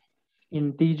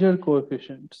integer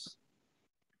coefficients,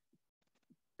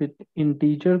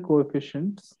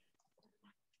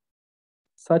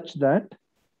 such that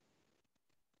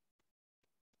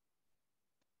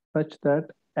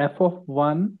f of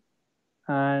 1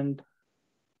 and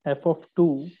f of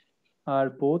 2 are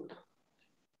both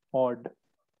odd,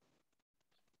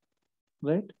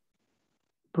 right?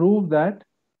 Prove that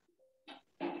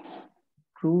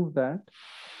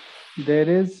there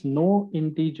is no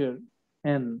integer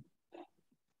n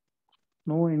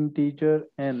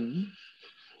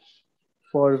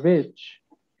for which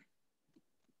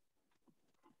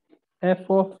f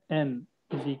of n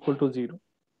is equal to 0.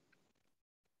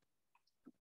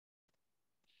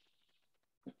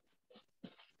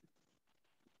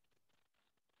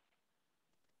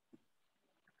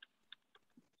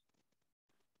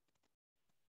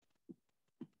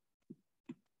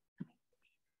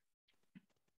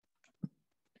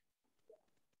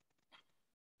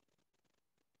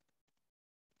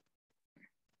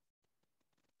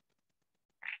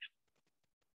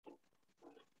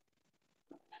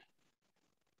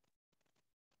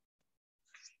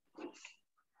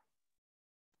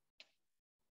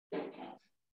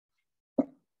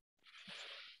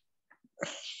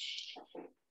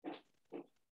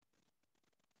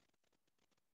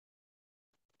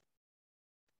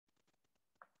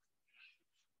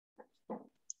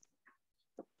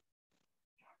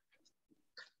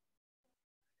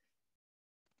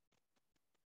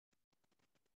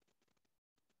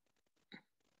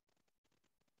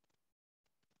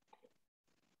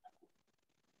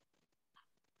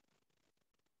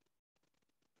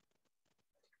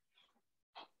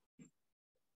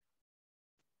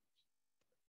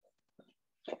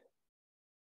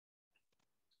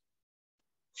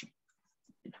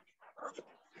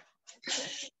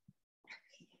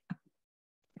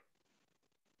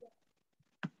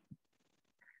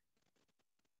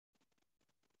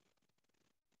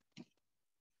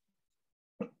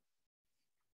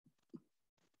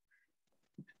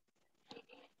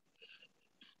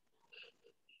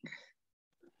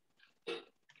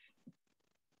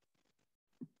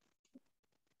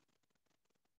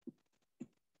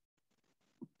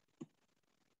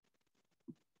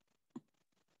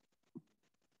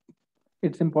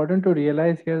 It's important to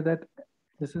realize here that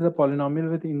this is a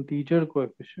polynomial with integer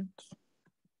coefficients.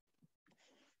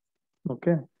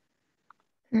 Okay.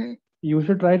 You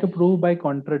should try to prove by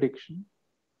contradiction.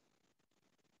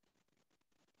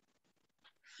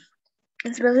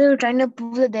 Especially we're trying to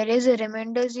prove that there is a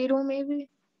remainder 0, maybe.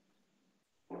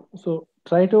 So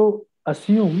try to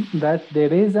assume that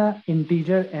there is an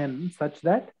integer n such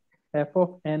that f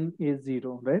of n is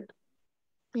 0, right?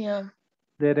 Yeah.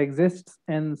 There exists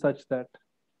n such that.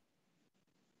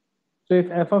 So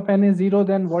if f of n is 0,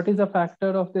 then what is a factor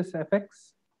of this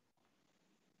fx?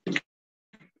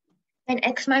 And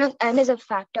x minus n is a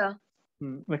factor.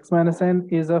 X minus n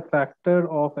is a factor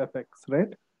of fx,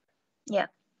 right? Yeah.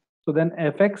 So then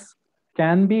fx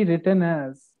can be written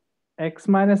as x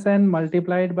minus n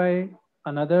multiplied by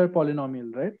another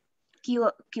polynomial, right?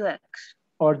 qx.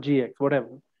 Or gx,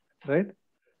 whatever, right?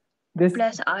 This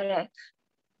plus rx.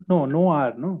 No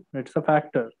r, no. It's a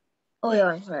factor. Oh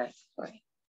yeah, right.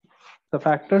 It's a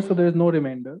factor, so there is no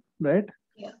remainder, right?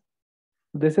 Yeah.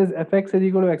 This is fx is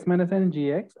equal to x minus n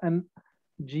gx, and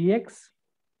gx,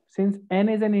 since n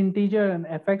is an integer and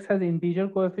fx has integer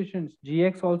coefficients,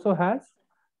 gx also has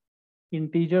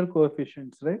integer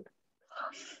coefficients, right?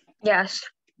 Yes.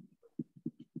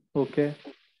 Okay.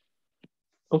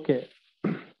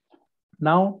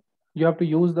 Now you have to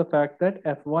use the fact that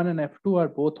f1 and f2 are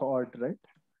both odd, right?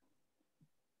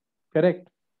 Correct?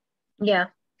 Yeah.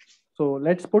 So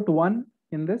let's put 1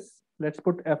 in this. Let's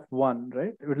put f1,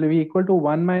 right? It will be equal to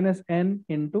 1 minus n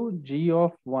into g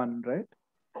of 1, right?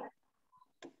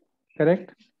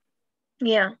 Correct?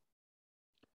 Yeah.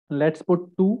 Let's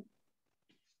put 2.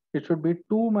 It should be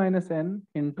 2 minus n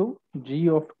into g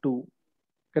of 2.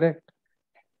 Correct?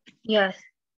 Yes.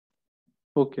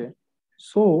 Okay.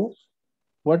 So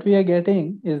what we are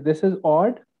getting is this is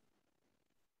odd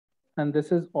and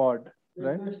this is odd,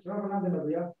 right?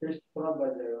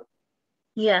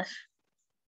 Yes.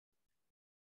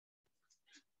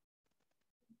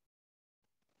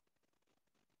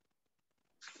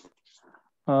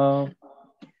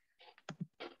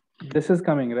 This is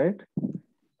coming, right?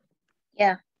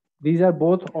 Yeah. These are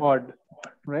both odd,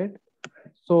 right?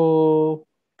 So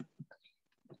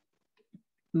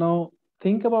now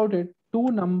think about it,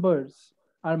 two numbers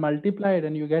are multiplied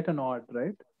and you get an odd,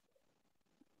 right?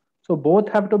 So both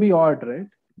have to be odd, right?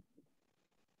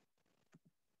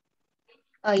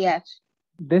 Oh, yes.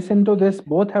 This into this,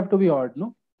 both have to be odd,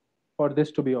 no? For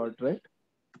this to be odd, right?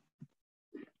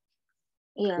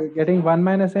 Yeah. You're getting 1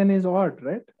 minus n is odd,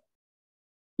 right?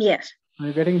 Yes.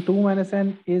 You're getting 2 minus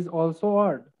n is also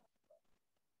odd,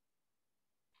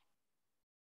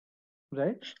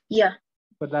 right? Yeah.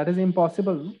 But that is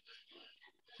impossible. No?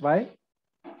 Why?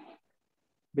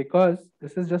 Because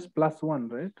this is just plus 1,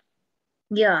 right?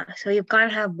 Yeah. So you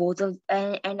can't have both of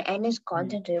and n is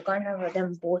constant. So you can't have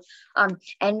them both.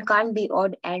 N can't be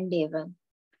odd and even.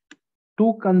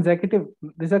 Two consecutive,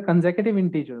 these are consecutive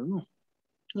integers, no?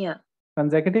 Yeah.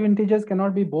 Consecutive integers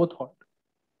cannot be both odd.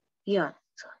 Yeah.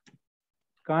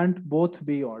 Can't both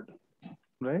be odd,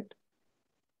 right?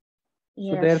 So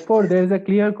Yes. therefore, there is a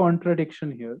clear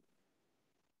contradiction here.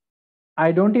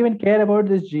 I don't even care about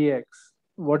this gx.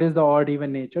 What is the odd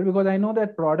even nature? Because I know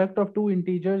that product of two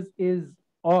integers is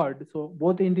odd. So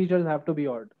both integers have to be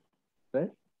odd,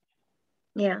 right?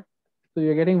 Yeah. So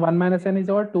you're getting 1 minus n is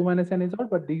odd, 2 minus n is odd,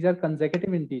 but these are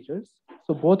consecutive integers.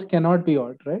 So both cannot be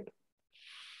odd, right?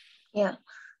 Yeah.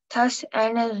 Thus,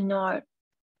 n is not.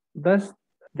 Thus,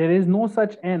 there is no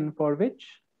such n for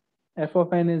which f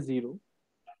of n is 0,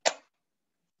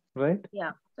 right?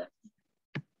 Yeah.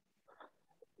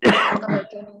 Okay,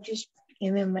 can you just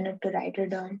give me a minute to write it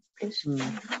down, please?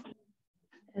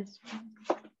 Yes.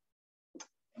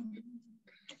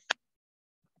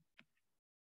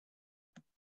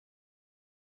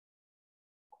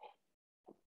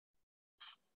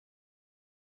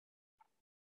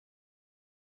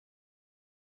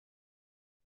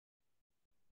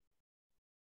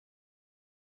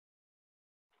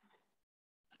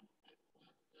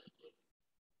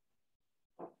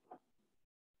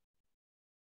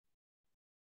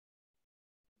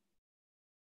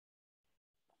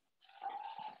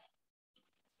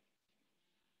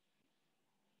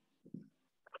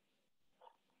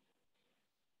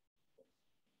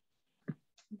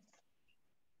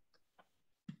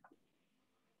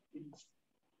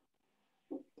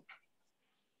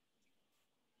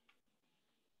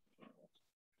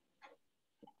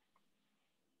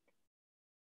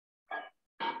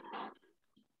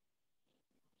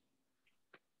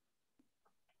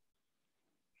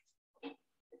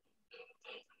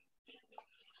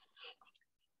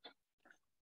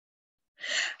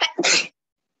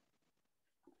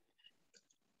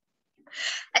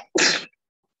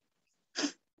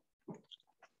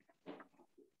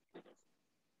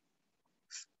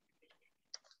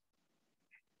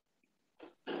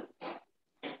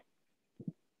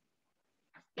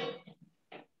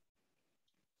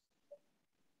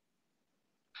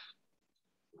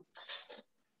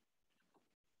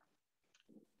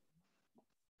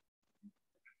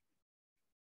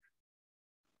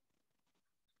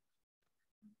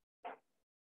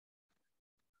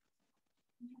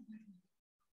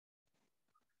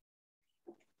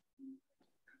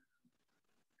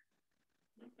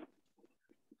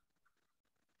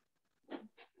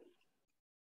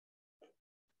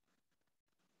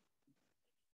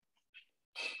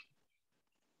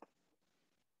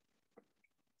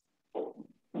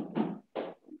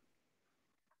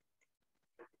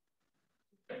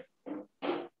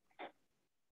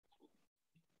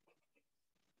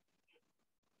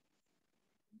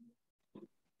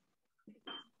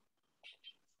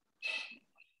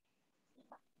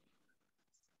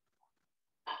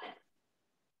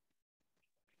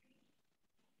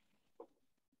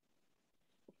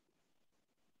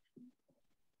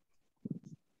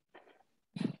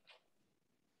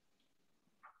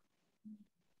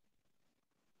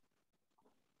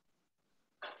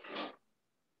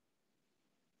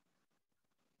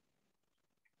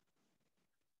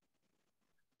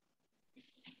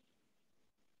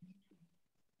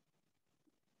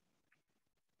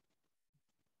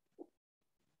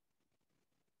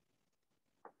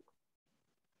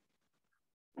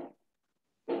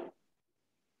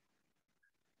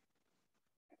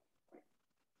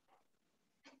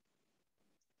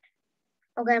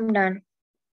 Okay, I'm done.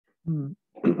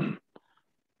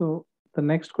 So the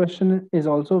next question is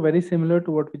also very similar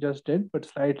to what we just did, but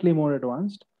slightly more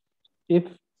advanced. If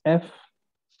f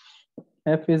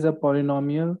is a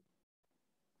polynomial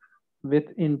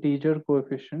with integer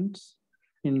coefficients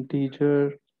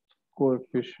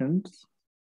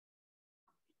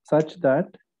such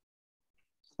that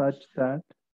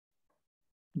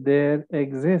there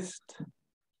exist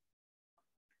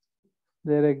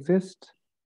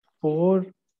four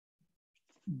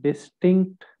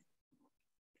distinct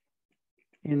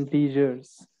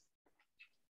integers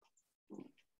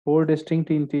Four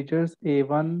distinct integers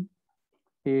a1,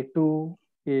 a2,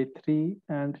 a3,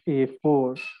 and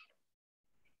a4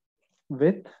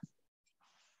 with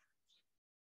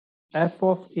f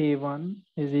of a1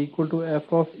 is equal to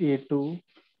f of a2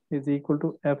 is equal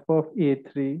to f of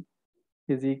a3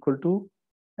 is equal to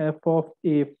f of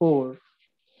a4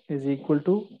 is equal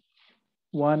to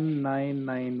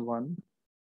 1991.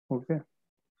 Okay.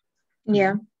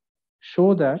 Yeah.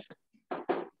 Show that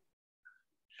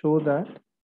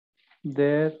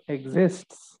there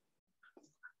exists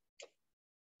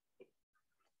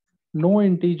no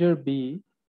integer b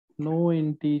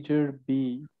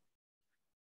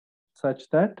such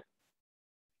that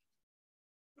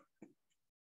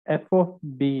f of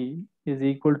b is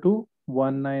equal to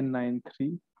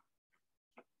 1993.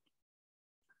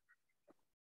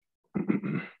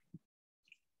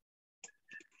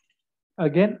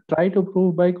 Again, try to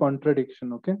prove by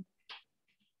contradiction. Okay.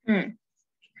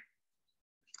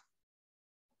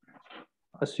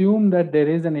 Assume that there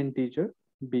is an integer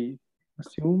b.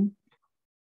 Assume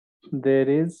there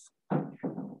is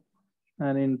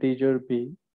an integer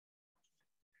b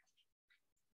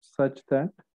such that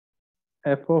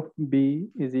f of b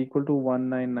is equal to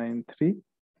 1993.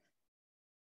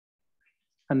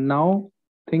 And now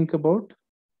think about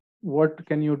what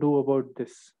can you do about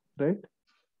this, right?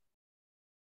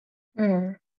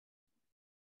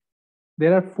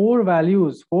 There are four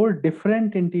values, four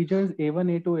different integers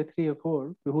a1, a2, a3,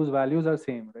 a4 whose values are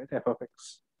same, right? F of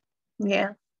x.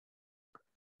 Yeah.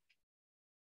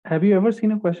 Have you ever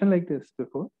seen a question like this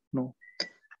before? No.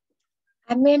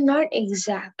 I mean, not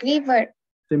exactly, but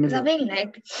Similar. something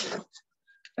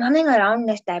around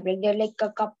this type. Like they're like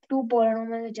two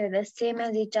polynomials which are the same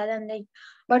as each other, and like,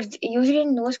 but usually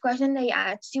in those questions they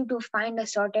ask you to find a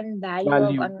certain value of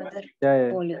another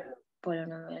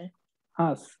polynomial.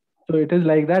 So it is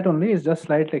like that only. It's just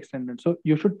slightly extended. So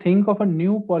you should think of a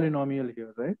new polynomial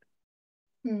here, right?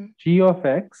 G of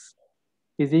x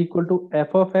is equal to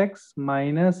f of x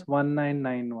minus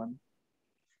 1991.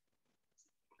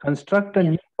 Construct a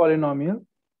new polynomial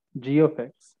g of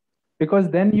x, because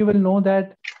then you will know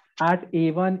that at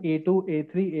a1, a2,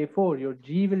 a3, a4 your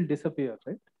g will disappear,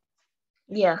 right?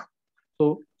 Yeah.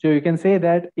 So you can say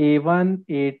that a1,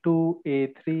 a2,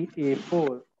 a3,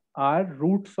 a4 are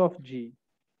roots of g,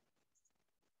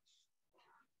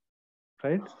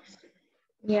 right?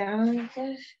 Yeah.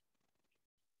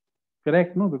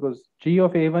 Correct, no? Because g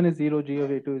of a1 is 0, g of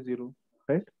a2 is 0,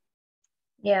 right?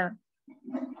 Yeah.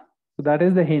 So that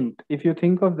is the hint. If you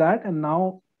think of that and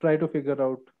now try to figure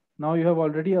out, now you have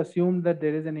already assumed that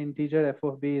there is an integer f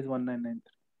of b is 1993.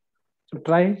 So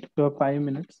try it. You have 5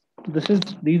 minutes.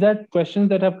 These are questions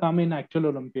that have come in actual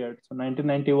Olympiad. So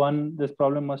 1991, this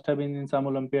problem must have been in some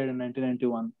Olympiad in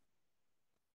 1991.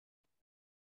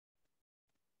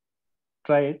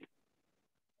 Try it.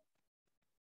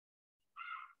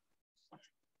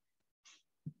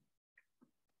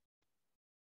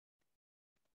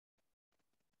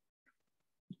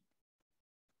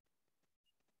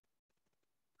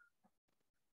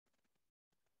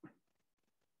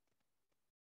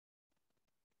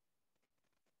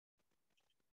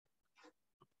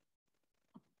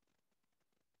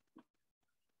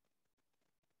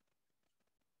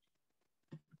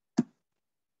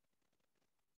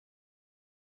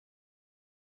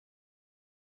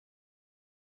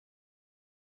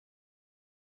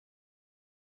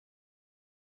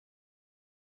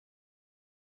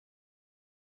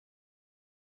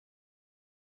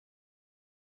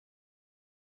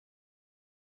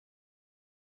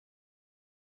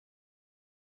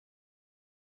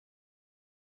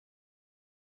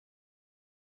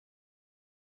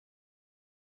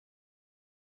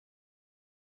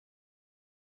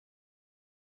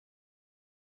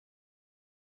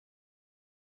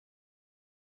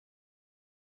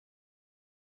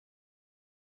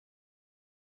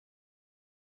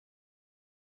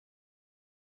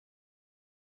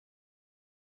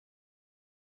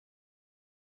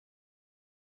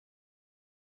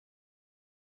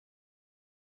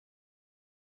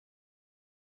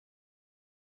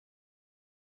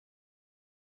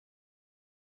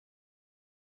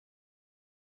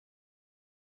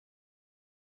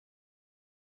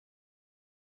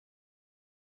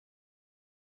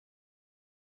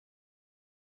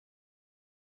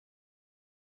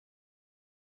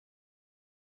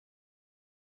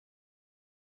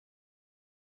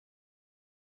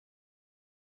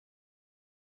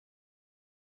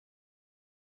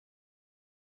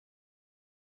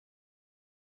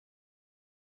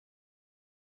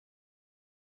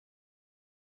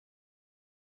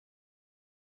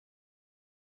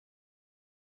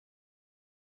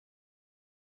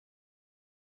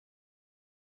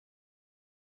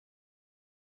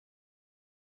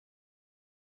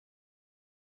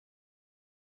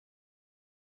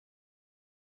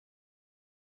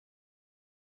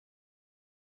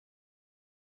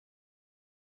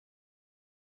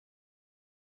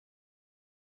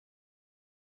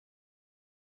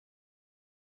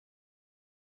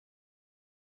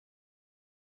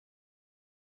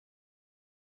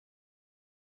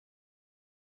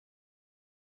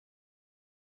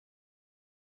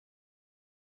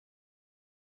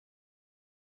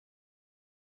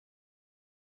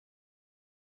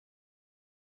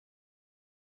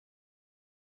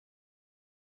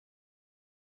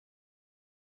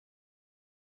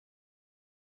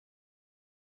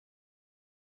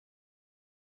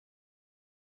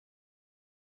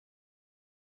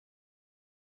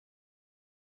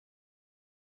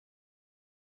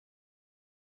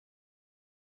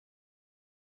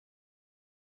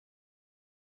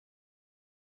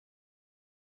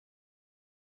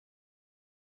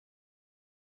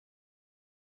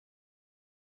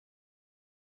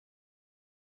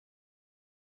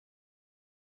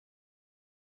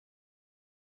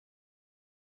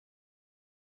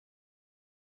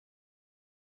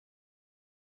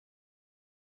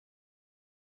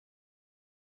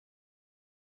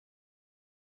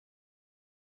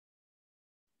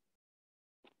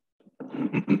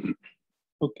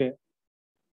 Okay.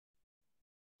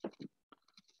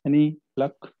 Any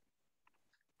luck?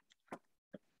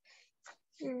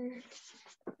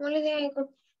 Only thing I could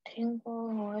think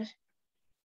of was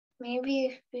maybe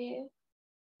if we,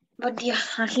 but yeah,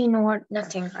 you know what?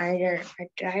 Nothing. I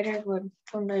tried it, but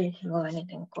don't really think of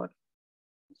anything good.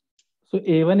 So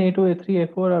A1, A2, A3,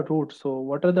 A4 are roots. So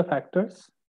what are the factors?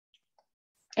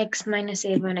 X minus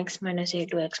A1, X minus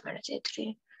A2, X minus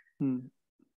A3.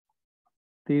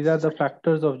 These are the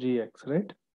factors of Gx,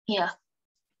 right? Yeah.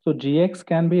 So Gx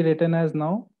can be written as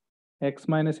now x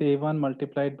minus A1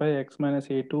 multiplied by x minus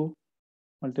A2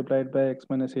 multiplied by x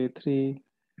minus A3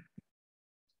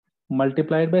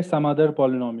 multiplied by some other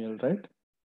polynomial, right?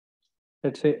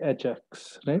 Let's say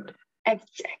hx, right? X,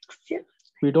 yeah.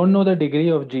 We don't know the degree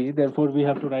of G, therefore we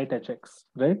have to write hx,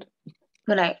 right?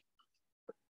 Right.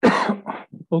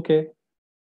 Okay.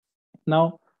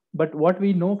 Now, but what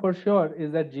we know for sure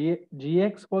is that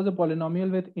Gx was a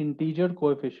polynomial with integer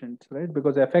coefficients, right?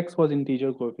 Because fx was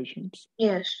integer coefficients.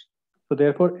 Yes. So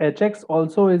therefore, hx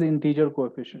also is integer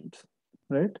coefficients,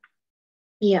 right?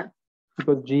 Yeah.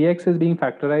 Because Gx is being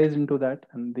factorized into that,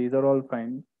 and these are all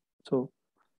fine. So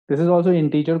this is also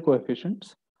integer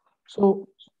coefficients. So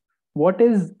what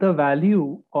is the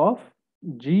value of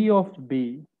G of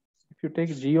B? If you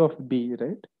take G of B,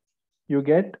 right, you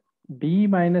get B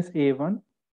minus A1,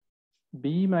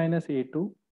 B minus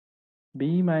A2,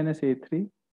 B minus A3,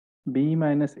 B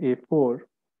minus A4,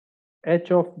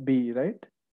 H of B, right?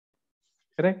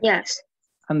 Correct? Yes.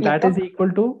 And Yep. that is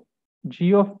equal to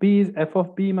G of B is F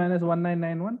of B minus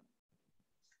 1991.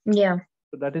 Yeah.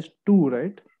 So that is 2,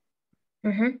 right?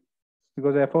 Mm-hmm.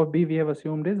 Because F of B we have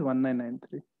assumed is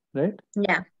 1993, right?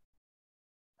 Yeah.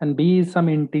 And B is some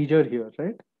integer here,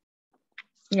 right?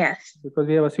 Yes. Because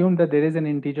we have assumed that there is an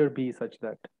integer B such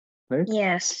that, right?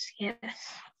 Yes.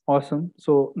 Yes. Awesome.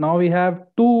 So now we have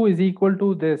 2 is equal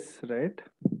to this, right?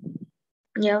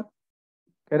 Yep.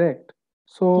 Correct.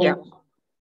 Yeah.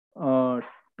 So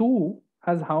 2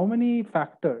 has how many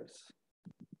factors?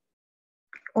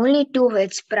 Only 2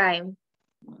 it's prime.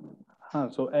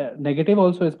 So negative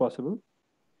also is possible.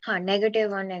 Negative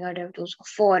 1, negative 2. So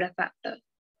 4 factors.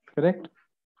 Correct.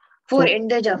 4 So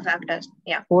integer factors.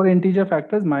 Yeah. 4 integer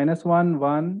factors minus 1,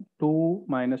 1, 2,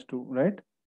 minus 2, right?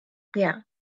 Yeah.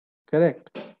 Correct.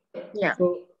 Yeah.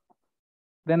 So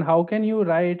then how can you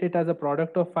write it as a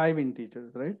product of 5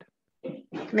 integers, right?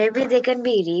 Maybe they can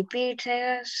be repeats, I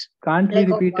guess. Can't be Like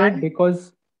of repeated 1.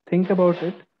 because think about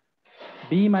it.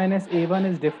 B minus A1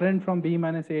 is different from B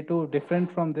minus A2,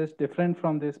 different from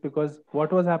this, because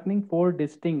what was happening? 4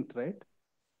 distinct, right?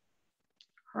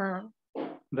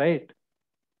 Right.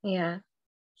 Yeah.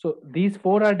 So these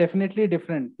 4 are definitely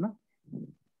different, no?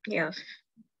 Yeah.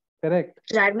 Correct.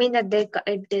 Does that mean that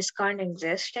this can't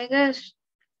exist, I guess?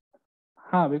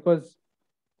 Because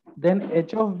then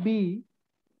H of B,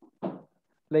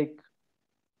 like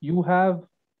you have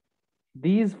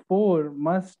these 4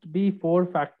 must be 4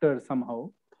 factors somehow.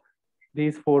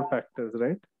 These 4 factors,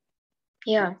 right?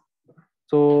 Yeah.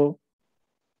 So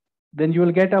then you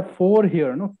will get a 4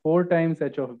 here, no? 4 times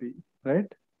H of B,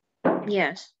 right?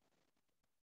 Yes.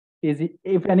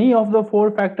 If any of the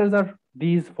 4 factors are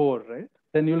these 4, right?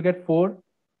 Then you'll get 4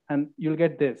 and you'll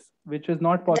get this, which is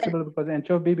not possible because H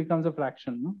of B becomes a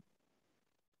fraction, no?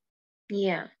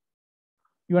 Yeah.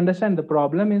 You understand the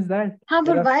problem is that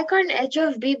But why can't H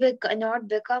of B not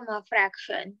become a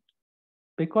fraction?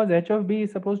 because H of B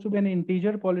is supposed to be an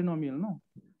integer polynomial, no?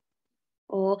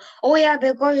 Oh yeah,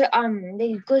 because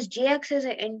Gx is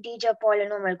an integer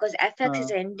polynomial, because Fx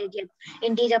is an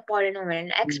integer polynomial,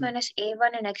 and X minus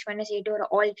A1 and X minus A2 are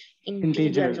all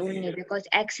integers only because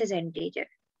X is integer.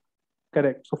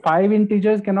 Correct. So 5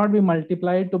 integers cannot be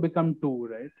multiplied to become 2,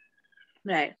 right?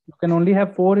 Right. You can only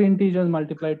have 4 integers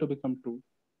multiplied to become 2.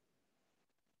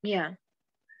 Yeah.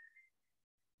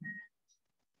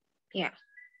 Yeah.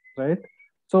 Right?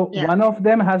 So one of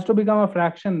them has to become a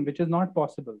fraction, which is not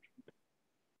possible.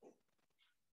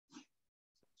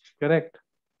 Correct?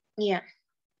 Yeah.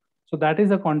 So that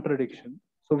is a contradiction.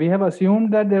 So we have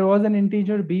assumed that there was an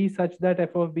integer b such that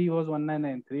f of b was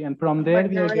 1993, and from there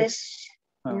But we are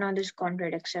getting now this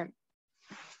contradiction.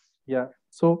 Yeah.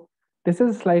 So this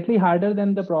is slightly harder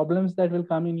than the problems that will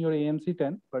come in your AMC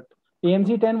 10, but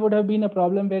AMC 10 would have been a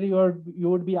problem where you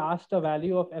would be asked a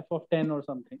value of f of 10 or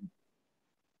something,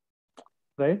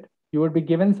 right? You would be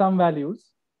given some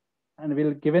values, and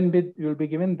you'll be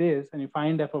given this, and you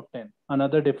find f of 10,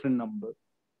 another different number.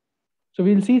 So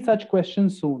we'll see such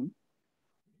questions soon.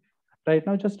 Right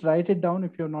now, just write it down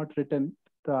if you've not written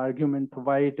the argument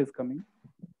why it is coming.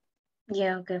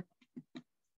 Yeah. Okay.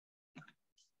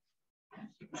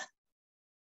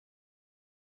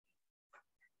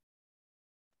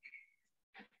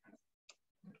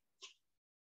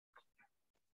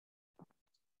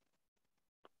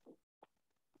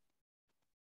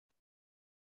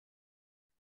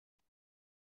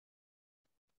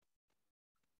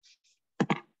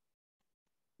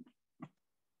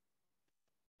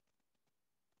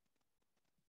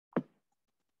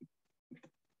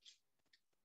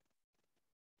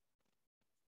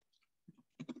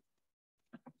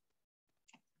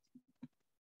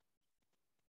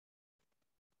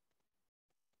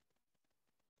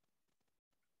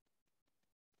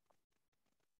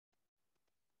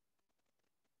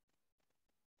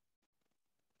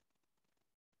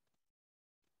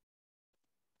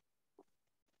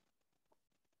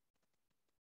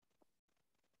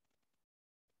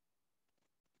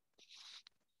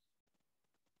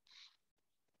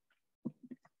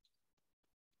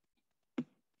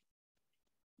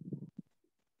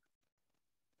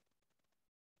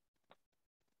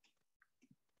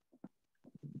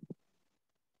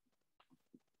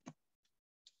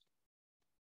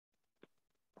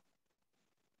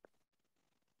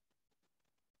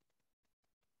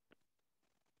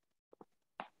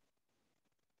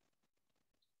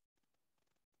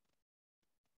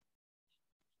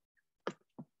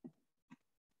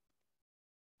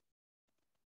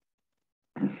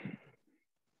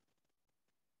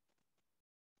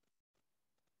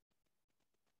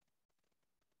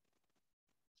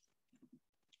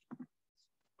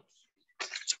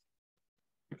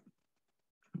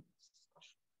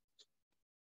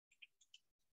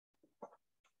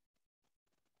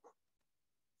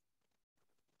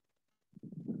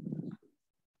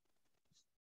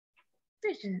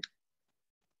 You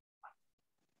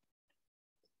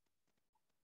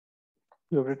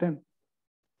have written?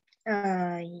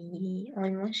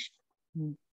 Almost.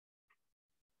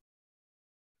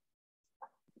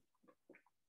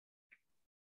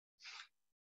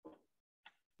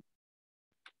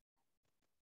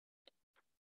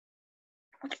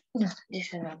 No,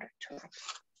 this is not true.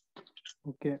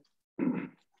 Okay.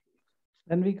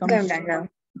 Then we come. Okay, I'm done now.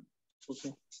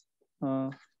 Okay.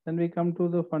 Then we come to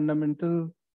the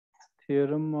fundamental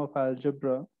theorem of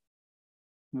algebra,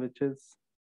 which is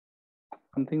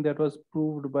something that was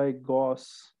proved by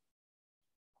Gauss.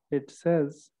 It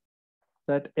says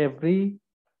that every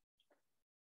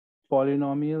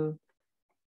polynomial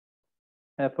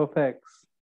f of x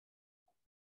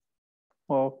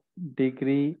of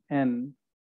degree n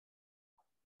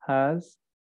has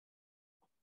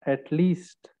at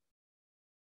least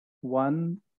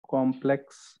one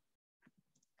complex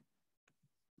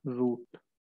root.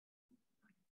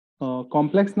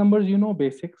 Complex numbers, you know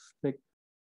basics, like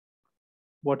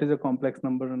what is a complex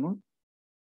number or not?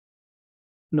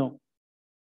 No.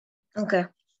 Okay.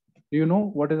 Do you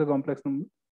know what is a complex number?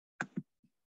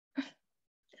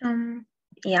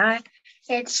 Yeah,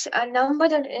 it's a number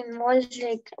that involves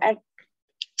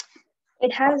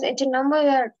it's a number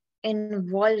that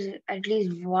involves at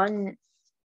least one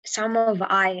sum of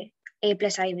I, A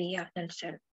plus IB. Yeah, that's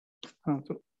it.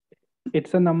 So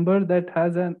it's a number that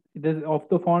has it is of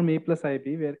the form A plus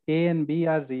IB, where A and B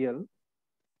are real,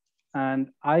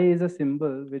 and I is a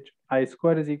symbol which I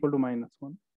square is equal to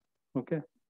 -1. Okay.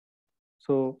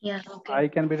 So Yeah, okay. I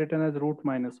can be written as root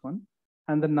 -1,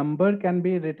 and the number can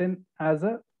be written as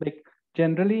a, like,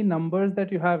 generally numbers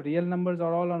that you have, real numbers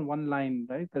are all on one line,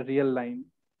 right? The real line,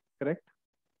 correct?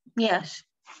 Yes.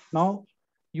 Now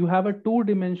you have a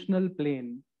two-dimensional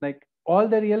plane, like all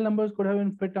the real numbers could have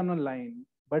been fit on a line,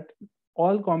 but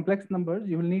all complex numbers,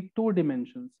 you will need two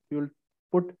dimensions. You will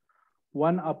put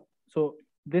one up. So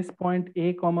this point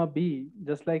A comma B,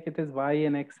 just like it is Y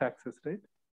and X axis, right?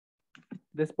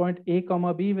 This point A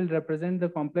comma B will represent the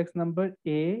complex number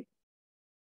A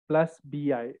plus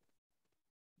BI.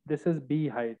 This is B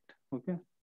height, okay?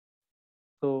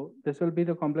 So this will be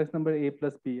the complex number A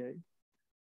plus BI.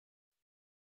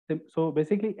 So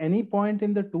basically any point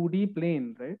in the 2D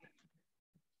plane, right?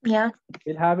 Yeah.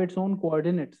 Will have its own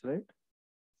coordinates, right?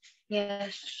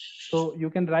 Yes. So you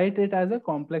can write it as a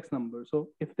complex number. So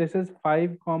if this is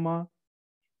 5 comma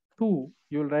 2,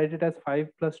 you'll write it as 5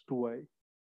 plus 2i.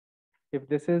 If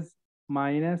this is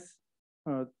minus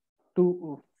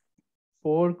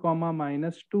 4 comma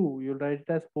minus 2, you'll write it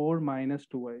as 4 minus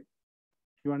 2i.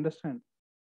 You understand?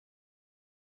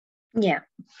 Yeah.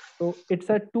 So it's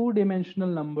a two-dimensional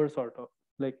number, sort of.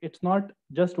 Like, it's not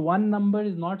just one number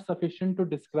is not sufficient to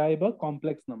describe a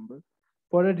complex number.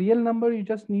 For a real number, you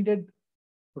just needed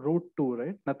root 2,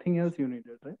 right? Nothing else you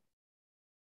needed, right?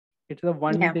 It's a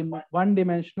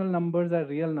one-dimensional numbers are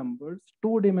real numbers.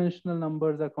 Two-dimensional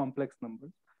numbers are complex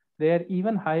numbers. They are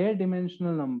even higher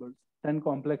dimensional numbers than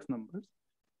complex numbers.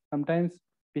 Sometimes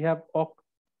we have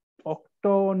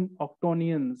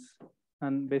octonions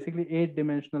and basically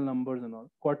 8-dimensional numbers and all.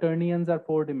 Quaternions are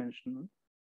 4-dimensional.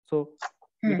 So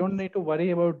we don't need to worry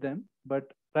about them.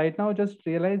 But right now, just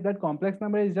realize that complex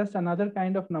number is just another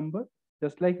kind of number.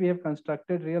 Just like we have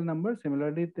constructed real numbers,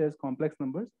 similarly, there's complex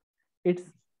numbers.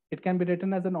 It can be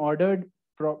written as an ordered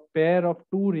pair of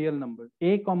two real numbers,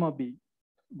 A comma B.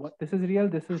 This is real,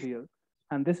 this is real.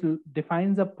 And this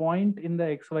defines a point in the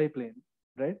XY plane,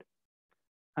 right?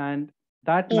 And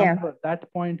that number,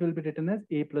 that point will be written as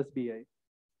A plus BI.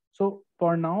 So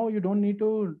for now, you don't need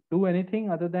to do anything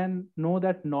other than know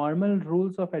that normal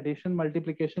rules of addition,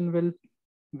 multiplication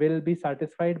will be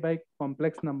satisfied by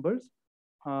complex numbers.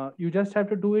 You just have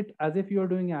to do it as if you are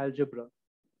doing algebra.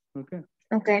 Okay.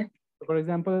 Okay. So for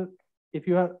example, if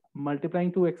you are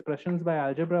multiplying two expressions by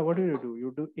algebra, what do?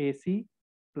 You do AC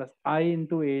plus I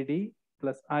into AD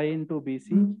plus I into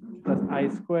BC plus I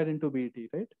square into BT,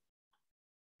 right?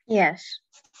 Yes.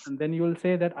 And then you will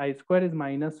say that I square is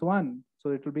 -1. So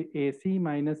it will be AC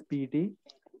minus BD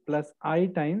plus I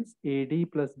times AD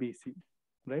plus BC,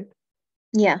 right?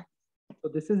 Yeah. So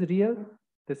this is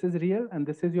real, and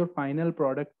this is your final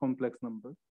product complex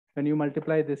number. When you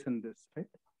multiply this and this, right?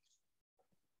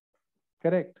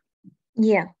 Correct?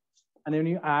 Yeah. And when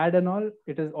you add and all,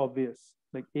 it is obvious,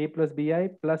 like A plus BI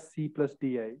plus C plus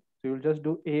DI. So you'll just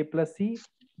do A plus C,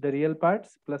 the real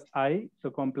parts, plus I,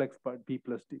 the complex part, B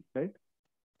plus D, right?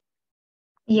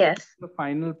 Yes. The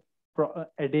final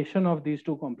addition of these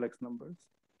two complex numbers,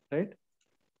 right?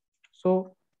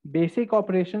 So basic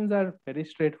operations are very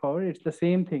straightforward. It's the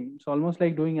same thing. It's almost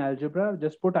like doing algebra.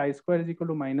 Just put I square is equal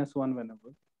to -1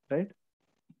 whenever, right?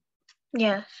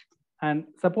 Yes. And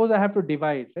suppose I have to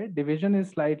divide, right? Division is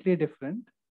slightly different.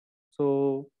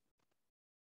 So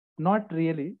not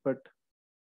really, but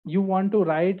you want to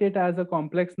write it as a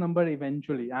complex number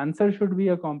eventually. Answer should be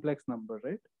a complex number,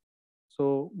 right?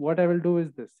 So what I will do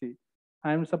is this. See,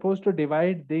 I am supposed to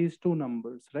divide these two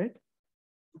numbers, right?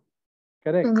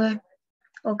 Correct. Okay.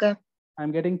 Okay.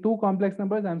 I'm getting two complex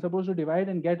numbers. I'm supposed to divide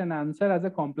and get an answer as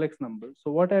a complex number. So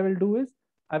what I will do is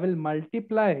I will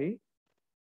multiply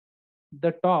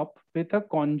the top with a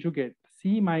conjugate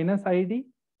C minus ID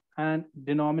and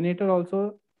denominator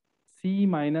also C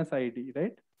minus ID,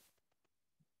 right?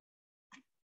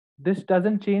 This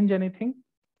doesn't change anything,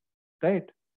 right?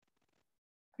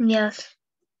 Yes.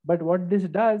 But what this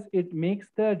does, it makes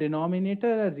the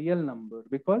denominator a real number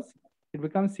because it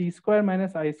becomes C square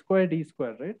minus I square D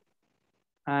square, right?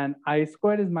 And I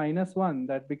square is -1,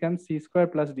 that becomes C square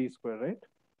plus D square, right?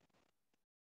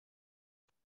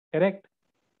 Correct?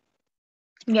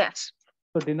 Yes.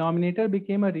 So denominator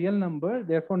became a real number.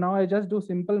 Therefore, now I just do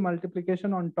simple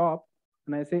multiplication on top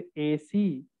and I say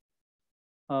AC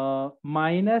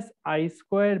minus I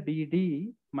square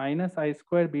BD minus I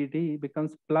square BD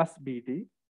becomes plus BD.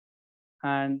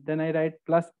 And then I write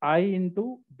plus I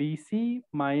into BC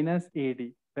minus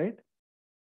AD, right?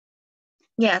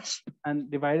 Yes. And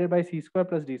divided by C square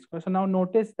plus D square. So now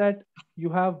notice that you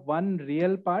have one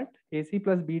real part, AC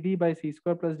plus BD by C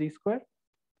square plus D square,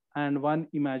 and one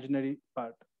imaginary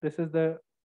part. This is the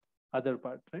other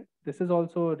part, right? This is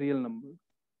also a real number,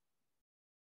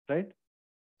 right?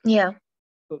 Yeah.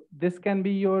 So this can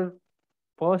be your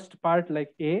first part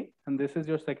like A, and this is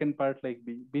your second part like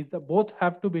B. Both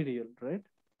have to be real, right?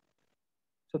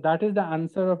 So that is the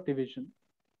answer of division.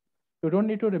 You don't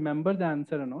need to remember the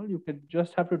answer and all. You can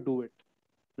just have to do it,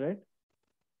 right?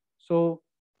 So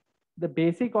the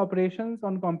basic operations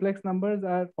on complex numbers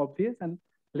are obvious, and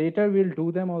later we'll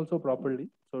do them also properly.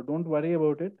 So don't worry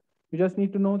about it. You just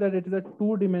need to know that it is a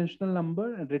two-dimensional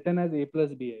number and written as A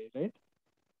plus BI, right?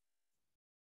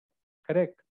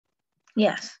 Correct.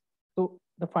 Yes. So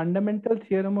the fundamental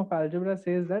theorem of algebra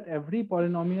says that every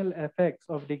polynomial fx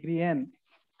of degree n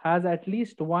has at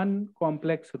least one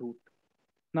complex root.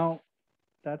 Now,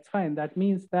 that's fine. That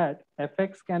means that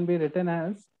fx can be written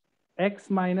as x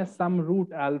minus some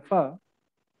root alpha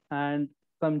and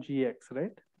some gx,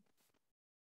 right?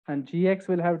 And gx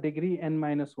will have degree n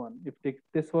minus 1 if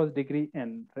this was degree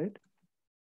n, right?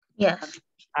 Yes.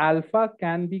 Alpha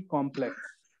can be complex,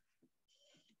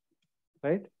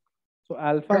 right? So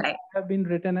alpha Right. can have been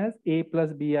written as a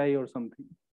plus bi or something,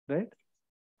 right?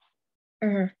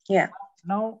 Yeah.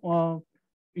 Now,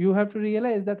 you have to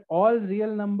realize that all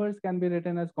real numbers can be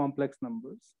written as complex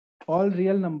numbers. All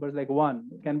real numbers like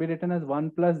 1 can be written as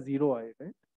 1 plus 0i,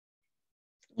 right?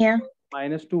 Yeah.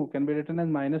 -2 can be written as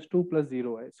 -2 plus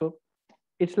 0i. So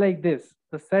it's like this.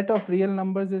 The set of real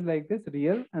numbers is like this,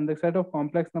 real, and the set of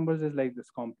complex numbers is like this,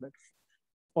 complex.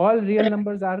 All real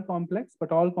numbers are complex,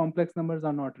 but all complex numbers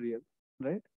are not real,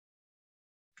 right?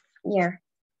 Yeah.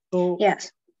 So,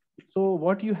 Yes. so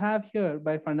what you have here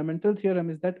by fundamental theorem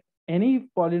is that any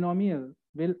polynomial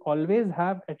will always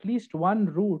have at least one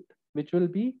root, which will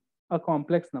be a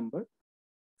complex number.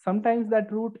 Sometimes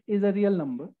that root is a real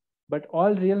number, but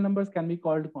all real numbers can be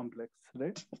called complex,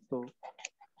 right? So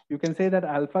you can say that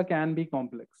alpha can be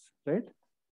complex, right?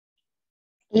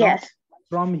 Yes. Now,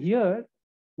 from here,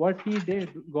 what he did,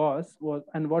 Gauss, was,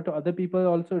 and what other people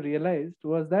also realized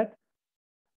was that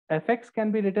fx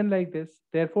can be written like this.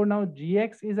 Therefore, now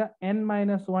gx is a n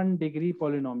minus 1 degree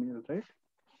polynomial, right?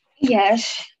 Yes.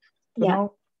 So Yeah.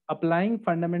 now applying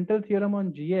fundamental theorem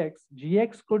on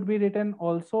gx could be written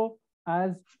also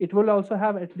as, it will also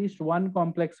have at least one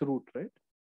complex root, right?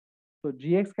 So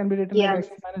gx can be written as Yeah.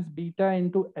 x minus beta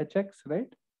into hx,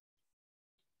 right?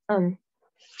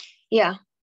 Yeah.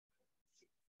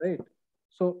 Right.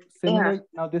 So Yeah. similar,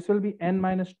 now this will be n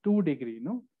minus 2 degree,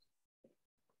 no?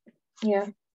 Yeah.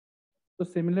 So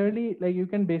similarly, like you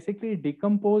can basically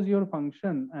decompose your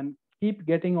function and keep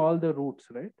getting all the roots,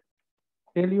 right?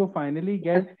 Till you finally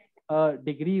get a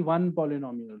degree 1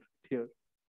 polynomial here.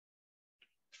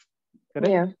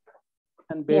 Correct? Yeah.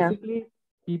 And Yeah. basically,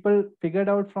 people figured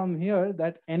out from here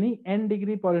that any n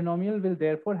degree polynomial will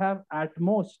therefore have at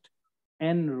most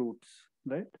n roots,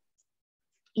 right?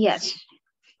 Yes.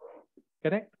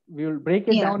 Correct? We will break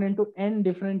it Yeah. down into n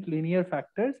different linear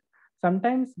factors.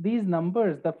 Sometimes these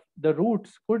numbers, the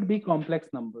roots could be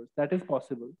complex numbers. That is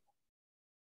possible,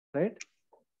 right?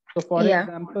 So for Yeah.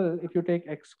 example, if you take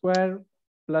x square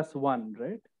plus 1,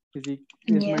 right, is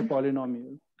Yeah. my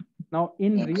polynomial. Now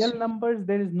in Yes. real numbers,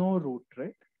 there is no root,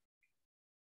 right?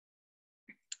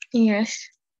 Yes.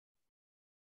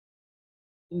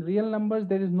 In real numbers,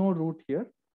 there is no root here,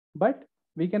 but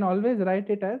we can always write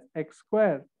it as x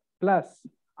square plus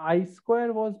I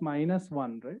square was minus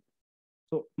 1, right?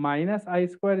 So minus I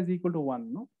square is equal to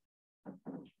 1, no?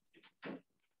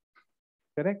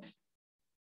 Correct?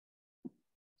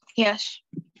 Yes.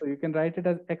 So you can write it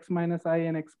as x minus I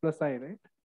and x plus I, right?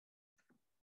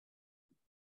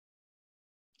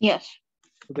 Yes.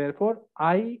 So therefore,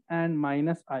 I and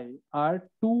minus I are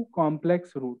two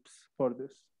complex roots for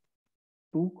this.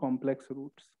 Two complex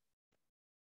roots.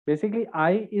 Basically,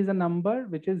 I is a number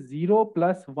which is 0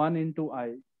 plus 1 into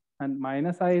I, and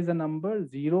minus I is a number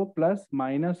 0 plus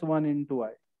minus 1 into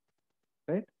I,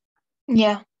 right?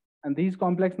 Yeah. And these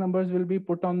complex numbers will be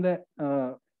put on the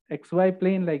xy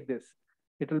plane like this.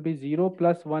 It will be 0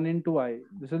 plus 1 into I.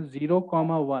 This is 0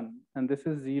 comma 1, and this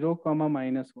is 0 comma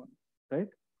minus 1, right?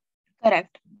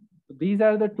 Correct. So these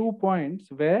are the 2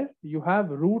 points where you have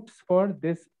roots for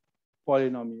this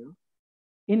polynomial.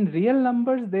 In real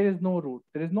numbers, there is no root.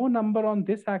 There is no number on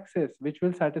this axis which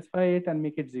will satisfy it and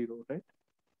make it 0, right?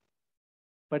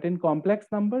 But in complex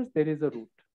numbers, there is a root,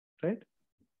 right?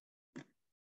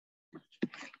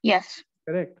 Yes.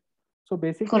 Correct. So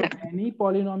basically, Correct. any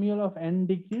polynomial of n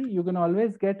degree, you can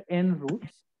always get n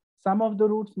roots. Some of the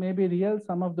roots may be real,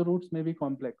 some of the roots may be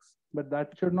complex, but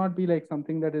that should not be like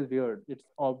something that is weird. It's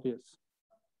obvious,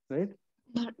 right?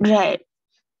 Right.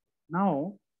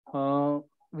 Now,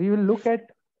 we will look at,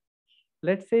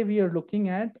 let's say we are looking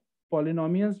at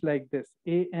polynomials like this,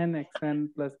 an xn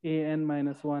plus an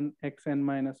minus 1, xn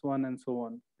minus 1, and so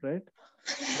on, right?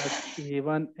 Plus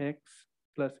a1x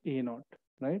plus a naught,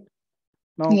 right?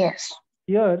 Now, Yes.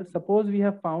 here, suppose we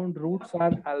have found roots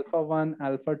are alpha 1,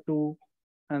 alpha 2,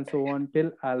 and so on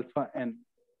till alpha n.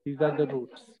 These are the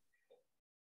roots,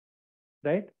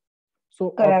 right?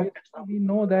 So Correct. obviously we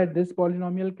know that this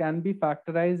polynomial can be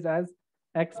factorized as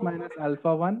x minus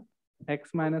alpha 1,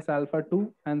 x minus alpha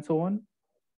 2, and so on,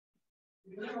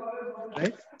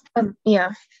 right?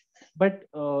 Yeah. But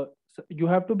so you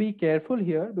have to be careful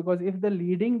here, because if the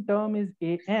leading term is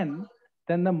an,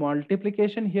 then the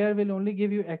multiplication here will only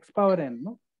give you x power n,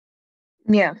 no?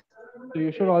 Yeah. So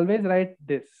you should always write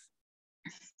this,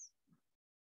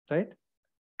 right?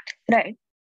 Right.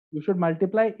 You should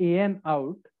multiply an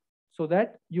out so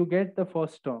that you get the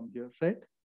first term here, right?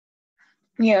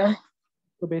 Yeah.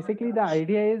 So basically the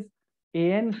idea is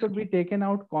an should be taken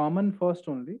out common first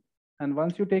only. And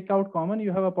once you take out common,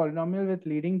 you have a polynomial with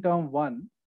leading term 1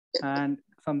 and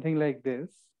something like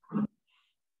this,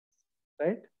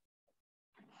 right?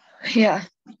 Yeah.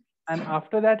 And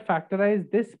after that, factorize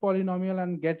this polynomial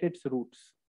and get its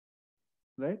roots,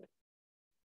 right?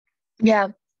 Yeah.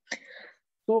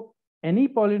 So any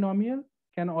polynomial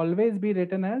can always be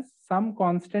written as some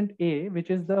constant a,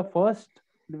 which is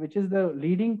the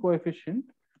leading coefficient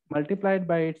multiplied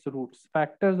by its roots,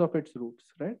 factors of its roots,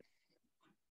 right?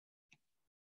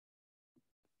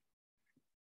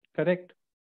 Correct.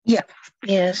 Yeah.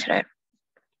 Yes. Right.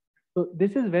 So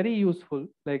this is very useful.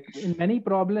 Like in many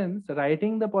problems,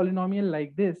 writing the polynomial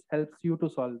like this helps you to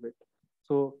solve it.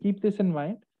 So keep this in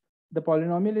mind. The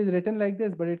polynomial is written like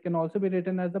this, but it can also be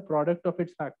written as the product of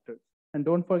its factors. And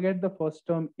don't forget the first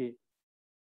term a,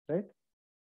 right?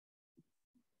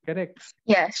 Correct.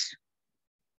 Yes.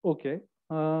 Okay.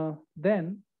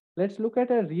 Then let's look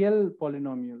at a real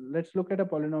polynomial. Let's look at a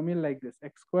polynomial like this,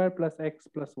 x square plus x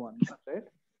plus 1, right?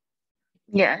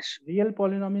 Yes. Real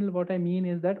polynomial, what I mean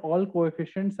is that all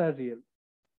coefficients are real.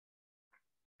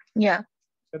 Yeah.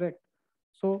 Correct.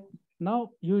 So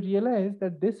now you realize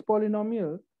that this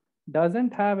polynomial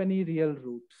doesn't have any real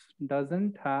roots,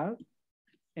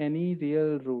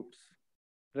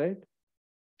 right?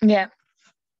 Yeah.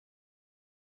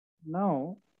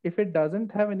 Now, if it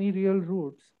doesn't have any real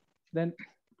roots, then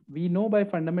we know by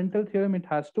fundamental theorem it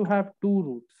has to have two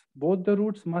roots. Both the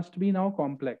roots must be now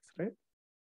complex, right?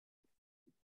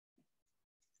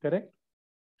 Correct?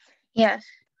 Yes.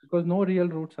 Because no real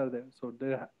roots are there. So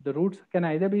the roots can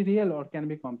either be real or can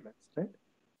be complex, right?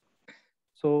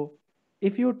 So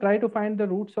if you try to find the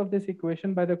roots of this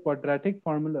equation by the quadratic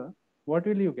formula, what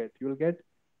will you get? You will get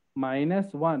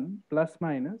minus 1 plus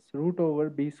minus root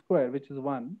over b square, which is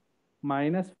 1,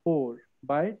 minus 4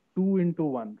 by 2 into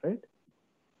 1, right?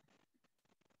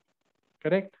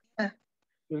 Correct? Yeah.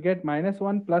 You'll get minus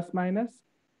 1 plus minus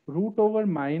root over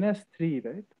minus 3,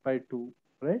 right? By 2,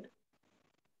 right?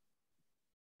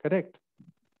 Correct?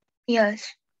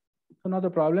 Yes. So now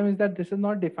the problem is that this is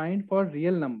not defined for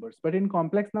real numbers, but in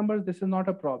complex numbers, this is not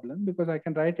a problem because I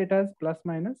can write it as plus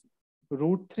minus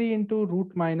root 3 into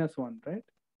root minus 1, right?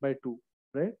 By 2,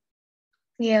 right?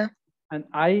 Yeah. And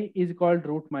I is called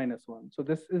root minus 1. So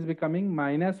this is becoming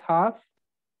minus half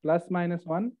plus minus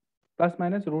 1 plus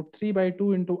minus root 3 by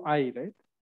 2 into I, right?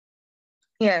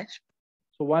 Yes.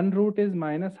 So one root is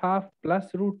minus half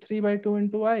plus root 3 by 2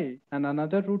 into I, and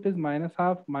another root is minus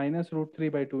half minus root 3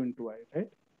 by 2 into I, right?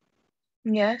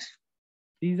 Yes.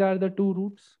 These are the two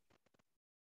roots,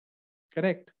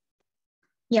 correct?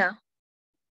 Yeah.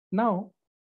 Now,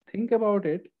 think about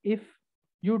it. If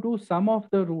you do sum of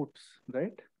the roots,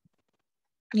 right?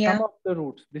 Yeah. Sum of the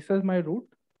roots. This is my root.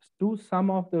 Do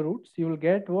sum of the roots. You will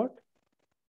get what?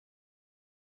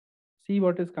 See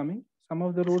what is coming. Sum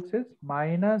of the roots is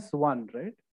minus 1,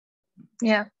 right?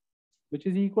 Yeah. Which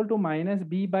is equal to minus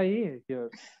b by a here,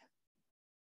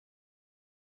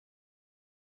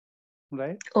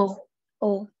 right?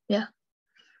 Oh, yeah.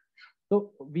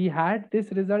 So we had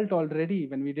this result already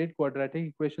when we did quadratic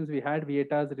equations. We had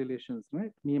Vieta's relations,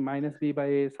 right? Me minus b by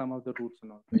a, sum of the roots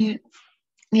and all, right?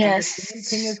 And the same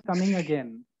thing is Yes. coming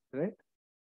again, right?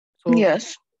 So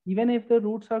Yes. even if the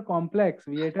roots are complex,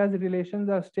 Vieta's relations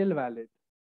are still valid,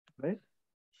 right?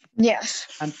 Yes.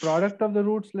 And product of the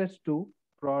roots, let's do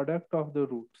product of the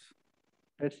roots.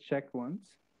 Let's check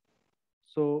once.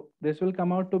 So this will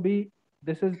come out to be,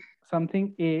 this is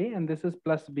something a and this is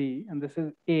plus b and this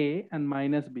is a and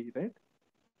minus b, right?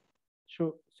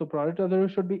 So product of the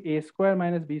roots should be a square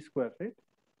minus b square, right?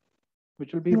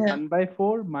 Which will be Yeah. 1 by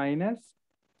 4 minus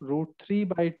root 3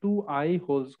 by 2 I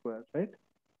whole square, right?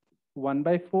 1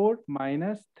 by 4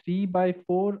 minus 3 by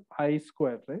 4 I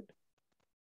square, right?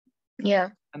 Yeah.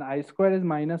 And I square is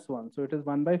minus 1. So it is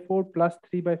 1 by 4 plus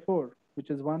 3 by 4, which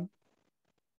is 1,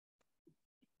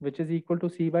 which is equal to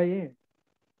c by a.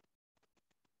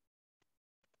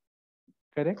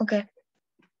 Correct? Okay.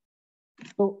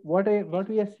 So what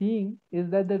we are seeing is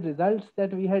that the results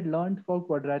that we had learned for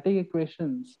quadratic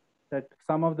equations, that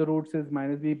sum of the roots is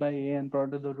minus b by a and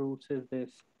product of the roots is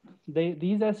this,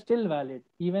 these are still valid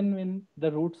even when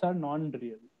the roots are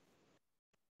non-real.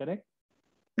 Correct?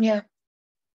 Yeah.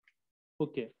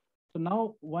 Okay. So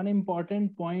now one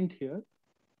important point here,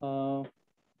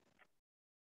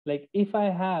 like if I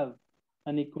have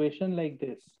an equation like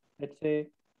this, let's say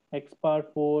x power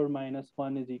 4 minus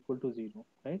 1 is equal to 0,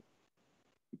 right?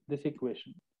 This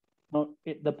equation. Now,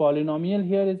 the polynomial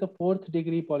here is a 4th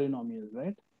degree polynomial,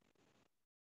 right?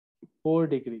 4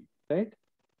 degree, right?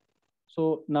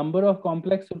 So number of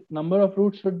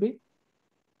roots should be?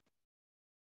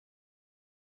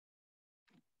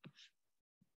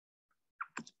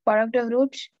 Product of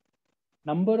roots.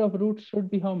 Number of roots should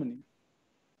be how many?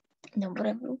 Number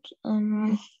of roots.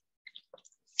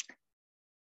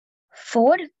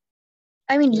 4.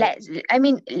 I mean, So, less. I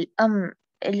mean,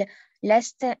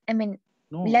 less than. I mean,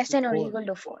 no, less it is than or 4. equal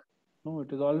to 4. No,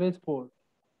 it is always 4.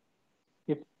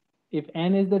 If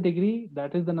n is the degree,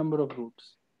 that is the number of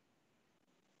roots.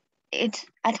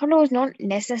 I thought it was not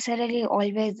necessarily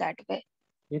always that way.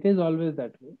 It is always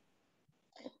that way.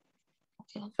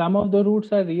 Okay. Some of the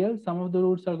roots are real, some of the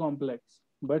roots are complex,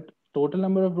 but total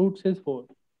number of roots is 4.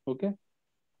 Okay.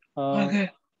 Okay.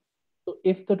 So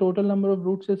if the total number of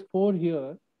roots is 4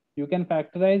 here, you can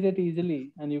factorize it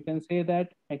easily, and you can say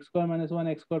that x square minus 1,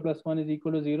 x square plus 1 is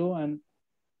equal to 0, and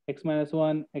x minus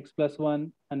 1, x plus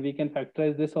 1, and we can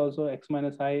factorize this also, x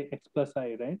minus I, x plus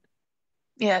I, right?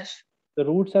 Yes. The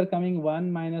roots are coming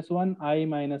 1 minus 1, I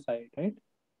minus I, right?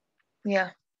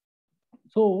 Yeah.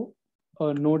 So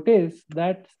notice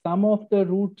that some of the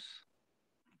roots,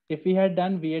 if we had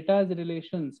done Vieta's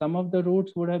relation, some of the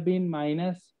roots would have been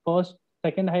minus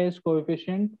second highest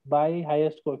coefficient by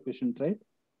highest coefficient, right?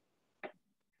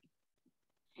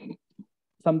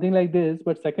 Something like this,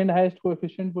 but second highest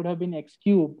coefficient would have been x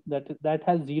cube, that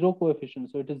has 0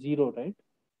 coefficient, so it is 0, right?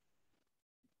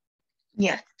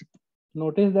 Yeah.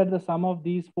 Notice that the sum of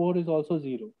these 4 is also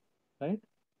 0, right?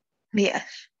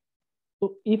 Yes.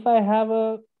 So if I have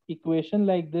a equation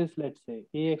like this, let's say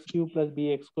ax cube plus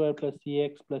bx square plus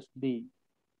cx plus d,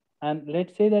 and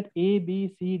let's say that a,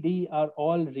 b, c, d are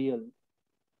all real,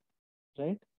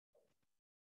 right?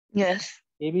 Yes.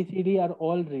 A, B, C, D are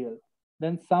all real.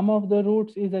 Then sum of the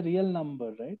roots is a real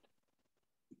number, right?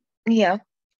 Yeah.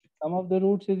 Sum of the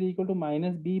roots is equal to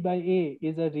minus b by a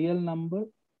is a real number,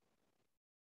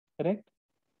 correct?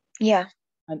 Yeah.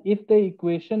 And if the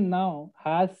equation now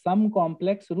has some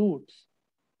complex roots,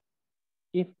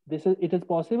 if it is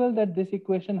possible that this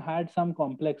equation had some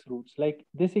complex roots, like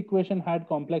this equation had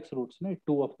complex roots, right?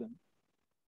 2 of them,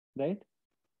 right?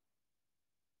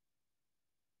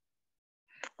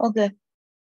 Okay.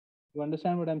 You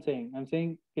understand what I'm saying? I'm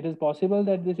saying it is possible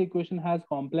that this equation has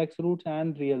complex roots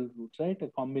and real roots, right? A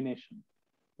combination,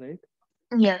 right?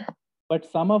 Yeah. But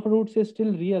sum of roots is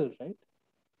still real, right?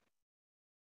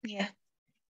 Yeah.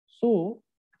 So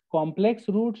complex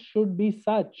roots should be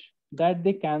such that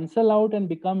they cancel out and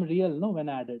become real, no, when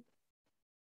added.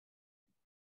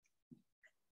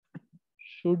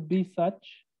 Should be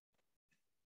such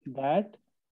that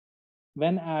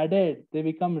when added, they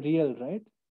become real, right?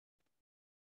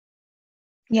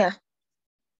 Yeah.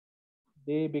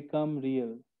 They become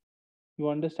real. You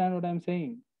understand what I'm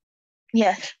saying?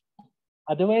 Yes.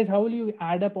 Otherwise, how will you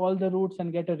add up all the roots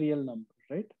and get a real number,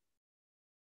 right?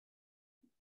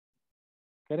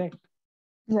 Correct.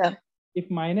 Yeah. If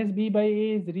minus b by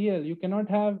a is real, you cannot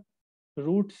have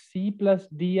root c plus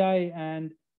di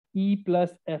and e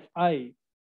plus fi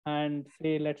and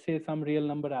say, let's say some real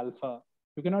number alpha.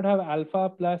 You cannot have alpha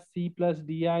plus c plus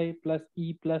di plus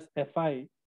e plus fi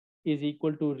is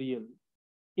equal to real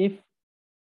if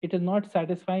it is not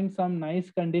satisfying some nice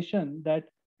condition that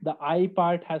the I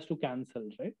part has to cancel,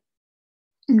 right?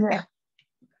 Yeah.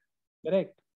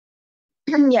 Correct.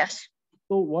 Yes.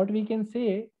 So what we can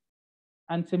say,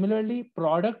 and similarly,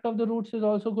 product of the roots is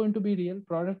also going to be real.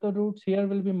 Product of roots here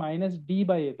will be minus d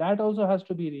by a. That also has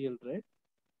to be real, right?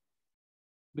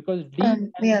 Because d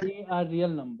and Yeah. a are real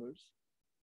numbers,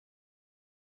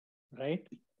 right?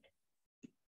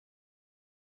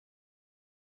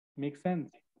 Makes sense.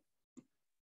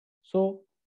 So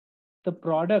the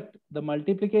product, the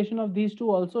multiplication of these two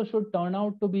also should turn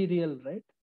out to be real, right?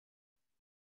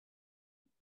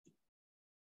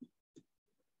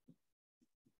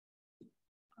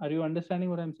 Are you understanding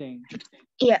what I'm saying?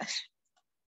 Yes.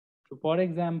 So for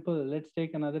example, let's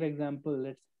take another example.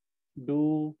 Let's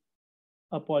do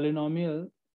a polynomial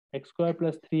x square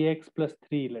plus 3x plus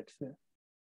 3, let's say.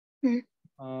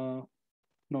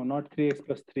 No, not 3x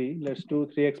plus 3. Let's do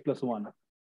 3x plus 1.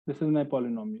 This is my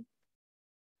polynomial.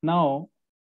 Now,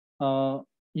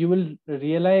 you will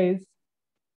realize,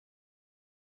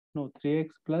 no, 3x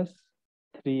plus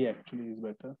 3 actually is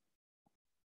better.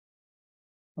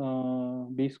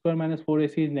 B square minus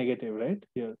 4ac is negative, right?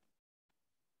 Here.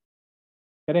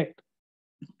 Correct?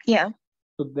 Yeah.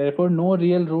 So therefore, no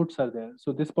real roots are there.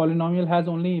 So this polynomial has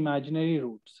only imaginary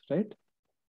roots, right?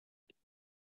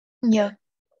 Yeah.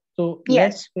 So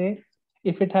Yes. let's say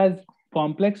if it has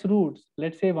complex roots,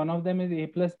 let's say one of them is a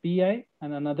plus bi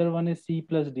and another one is c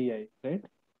plus di, right?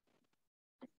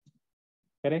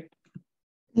 Correct?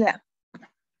 Yeah.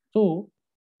 So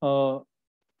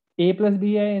a plus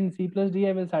bi and c plus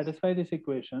di will satisfy this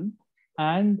equation,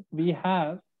 and we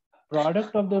have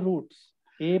product of the roots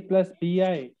a plus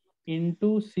bi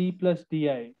into c plus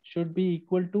di should be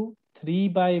equal to 3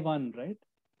 by 1, right?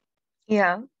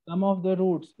 Yeah. Sum of the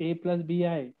roots a plus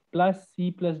bi plus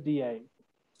c plus di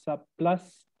sub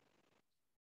plus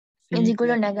It's c equal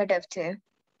to plus negative 2.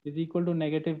 is equal to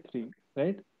negative 3,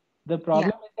 right? The Yeah.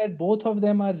 problem is that both of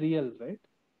them are real, right?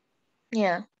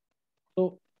 Yeah.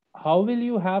 So how will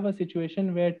you have a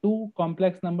situation where two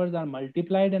complex numbers are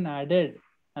multiplied and added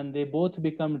and they both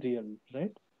become real,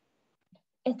 right?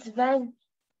 It's when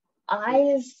I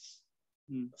is,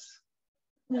 Hmm.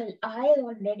 well, I is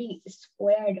already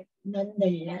squared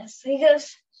nonetheless, I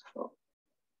guess. So,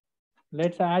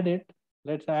 Let's add it.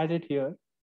 Let's add it here.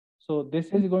 So this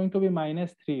is going to be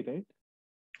minus 3, right?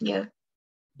 yeah.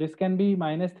 This can be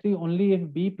minus 3 only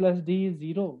if b plus d is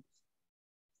 0.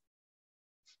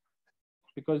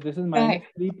 Because this is minus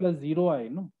 3 plus 0i,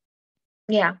 no?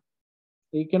 Yeah.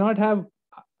 So you cannot have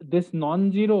this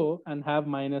non-zero and have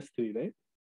minus 3, right?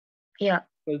 Yeah.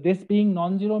 So this being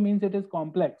non-zero means it is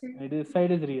complex. This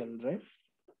side is real, right?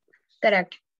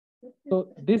 Correct.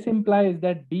 So this implies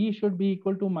that b should be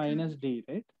equal to minus d,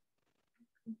 right?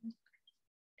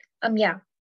 Yeah.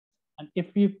 And if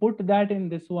we put that in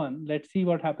this one, let's see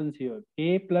what happens here.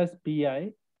 A plus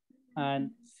bi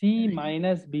and c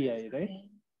minus bi, right?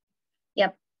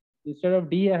 Yep. Instead of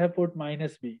d, I have put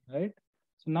minus b, right?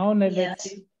 So now let's Yes.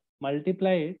 see,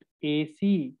 multiply it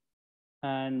ac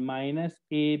and minus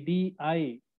abi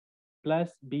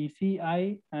plus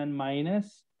bci and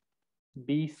minus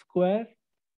b square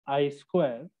I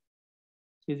square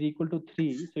is equal to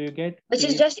 3. So you get Which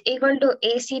is a just equal to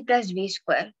AC plus B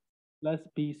square. plus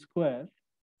b square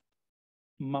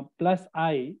plus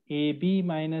I ab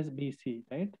minus bc,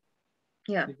 right?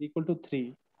 Yeah. Is equal to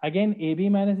 3. Again, ab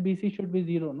minus bc should be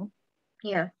 0, no?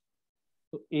 Yeah.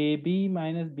 So ab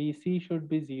minus bc should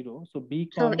be 0. So b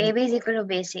So common. AB is equal to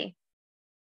BC.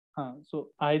 So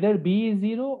either b is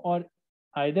 0 or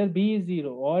either b is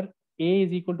 0 or a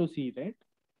is equal to c, right?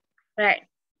 Right.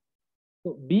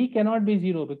 So b cannot be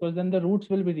 0 because then the roots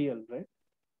will be real, right?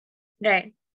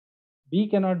 Right. B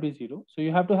cannot be 0. So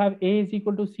you have to have a is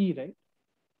equal to c, right?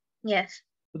 Yes.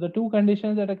 So the two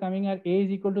conditions that are coming are a is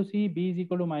equal to c, b is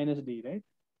equal to minus d, right?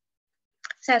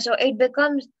 So it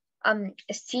becomes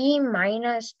C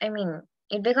minus,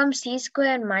 it becomes C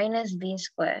square minus B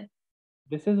square.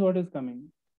 This is what is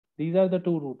coming. These are the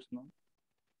two roots now.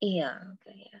 Yeah.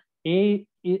 Okay. Yeah.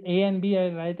 A and B I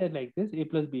write it like this, A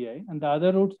plus BI, and the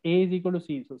other roots A is equal to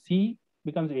C. So C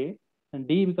becomes A and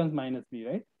D becomes minus B,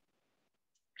 right?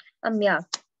 Yeah.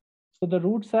 So the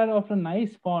roots are of a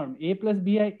nice form, A plus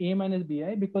BI, A minus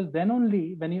BI, because then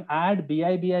only when you add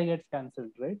BI gets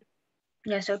cancelled, right?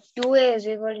 Yeah. So 2a is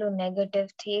equal to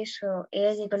 -3. So a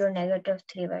is equal to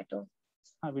 -3 by 2.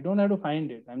 We don't have to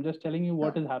find it. I'm just telling you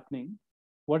what is happening.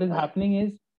 What is Okay. happening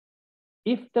is,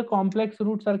 if the complex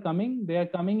roots are coming, they are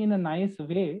coming in a nice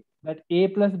way that A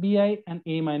plus BI and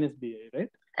A minus BI,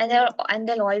 right? And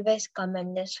they'll always come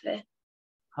in this way.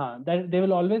 That they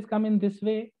will always come in this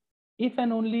way if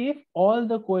and only if all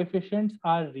the coefficients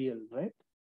are real, right?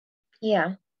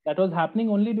 Yeah. That was happening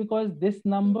only because this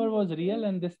number was real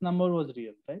and this number was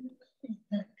real, right?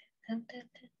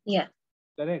 Yeah.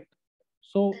 Correct.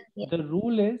 So Yeah. the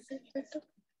rule is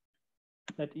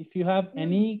that if you have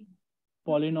any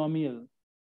polynomial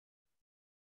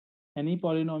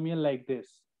like this,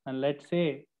 and let's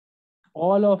say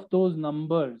all of those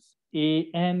numbers,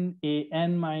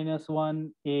 an minus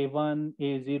 1, a1,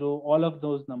 a0, all of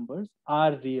those numbers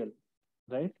are real,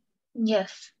 right?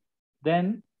 Yes.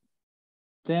 Then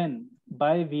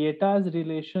by Vieta's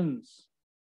relations,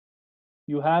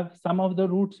 you have some of the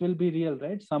roots will be real,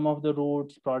 right? Some of the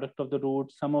roots, product of the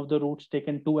roots, some of the roots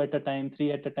taken 2 at a time,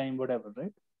 3 at a time, whatever,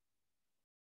 right?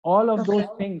 All of those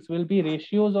things will be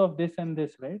ratios of this and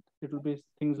this, right? It will be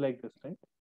things like this, right?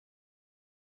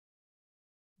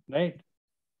 Right?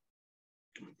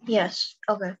 Yes.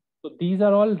 Okay. So these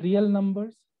are all real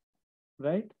numbers,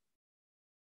 right?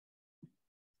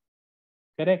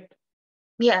 Correct.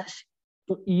 Yes.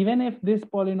 So even if this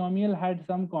polynomial had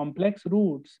some complex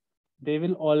roots, they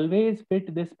will always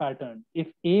fit this pattern.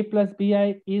 If a plus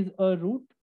bi is a root,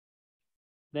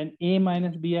 then a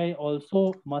minus bi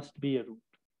also must be a root.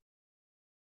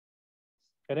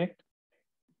 Correct?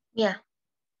 Yeah.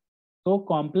 So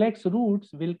complex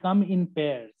roots will come in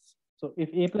pairs. So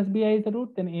if a plus bi is a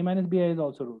root, then a minus bi is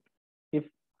also root. If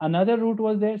another root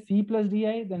was there, c plus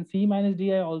di, then c minus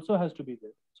di also has to be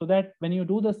there. So that when you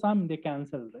do the sum, they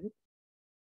cancel, right?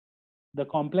 The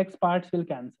complex parts will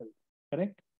cancel.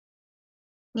 Correct?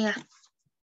 Yeah.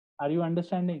 Are you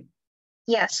understanding?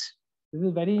 Yes. This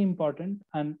is very important,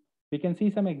 and we can see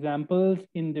some examples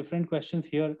in different questions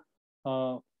here.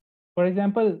 For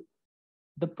example,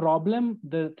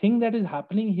 the thing that is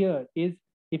happening here is,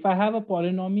 if I have a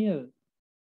polynomial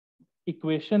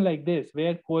equation like this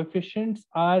where coefficients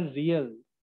are real,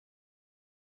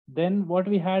 then what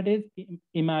we had is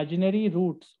imaginary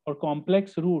roots or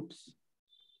complex roots.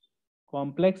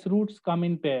 Complex roots come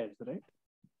in pairs, right?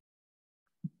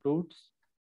 Roots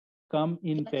come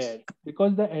in pairs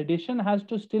because the addition has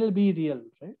to still be real,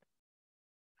 right?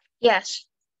 Yes.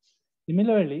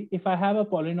 Similarly, if I have a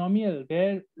polynomial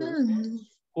where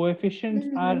coefficients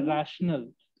are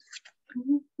rational,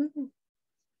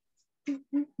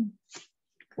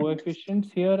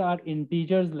 coefficients here are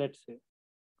integers, let's say,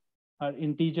 are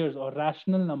integers or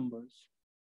rational numbers.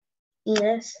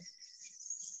 Yes.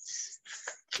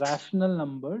 Rational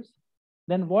numbers,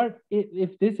 then what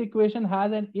if this equation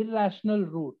has an irrational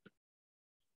root,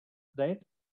 right?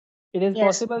 It is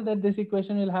possible that this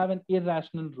equation will have an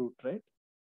irrational root, right?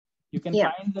 You can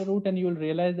find the root and you will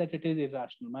realize that it is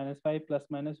irrational. -5 plus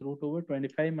minus root over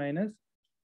 25 minus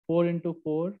 4 into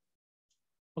 4.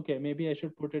 Okay, maybe I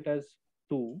should put it as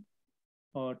 2.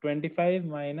 25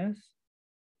 minus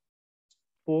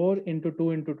 4 into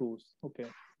 2 into 2s. Okay,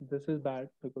 this is bad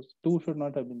because 2 should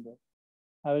not have been there.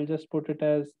 I will just put it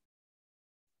as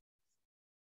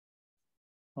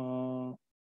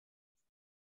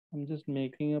I'm just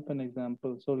making up an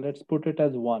example. So let's put it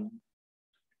as 1,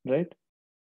 right?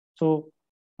 So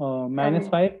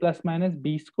 -5 plus minus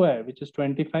b square, which is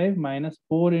 25 minus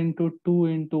 4 into 2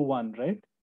 into 1, right?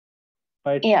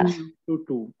 By 2 into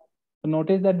 2. So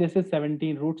notice that this is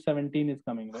 17, root 17 is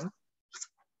coming, right?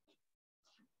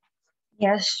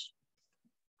 Yes.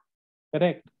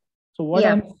 Correct. So what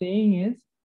I'm saying is,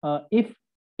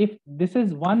 if this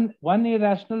is one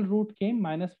irrational root came,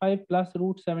 -5 plus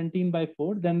root 17 by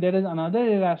 4, then there is another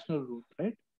irrational root,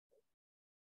 right?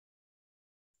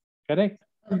 Correct.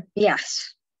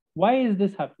 Yes. Why is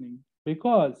this happening?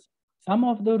 Because sum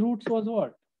of the roots was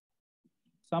what?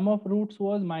 Sum of roots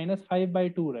was -5 by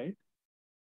 2, right?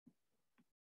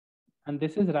 And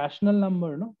this is rational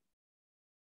number, no?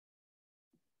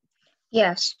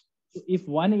 Yes. If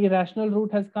one irrational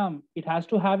root has come, it has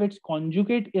to have its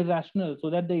conjugate irrational so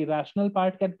that the irrational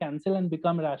part can cancel and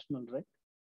become rational, right?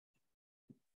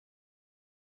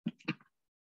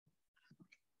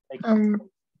 Like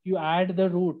you add the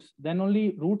roots, then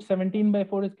only root 17 by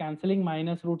 4 is cancelling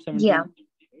minus root 17. Yeah.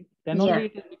 Right? Then only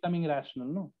it is becoming rational,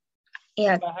 no?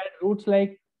 Yeah. If I had roots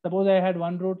like, suppose I had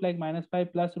one root like minus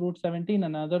 5 plus root 17,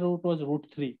 another root was root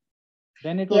 3.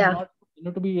 Then it was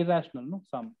not, to be irrational, no?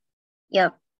 Sum. Yeah.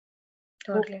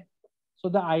 Totally. So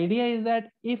the idea is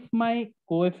that if my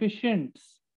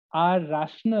coefficients are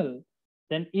rational,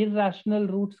 then irrational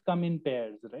roots come in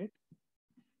pairs, right?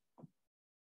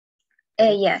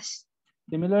 Yes.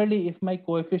 Similarly, if my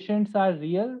coefficients are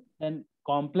real, then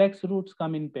complex roots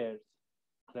come in pairs,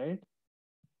 right?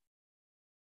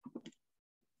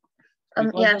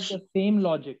 Because of the same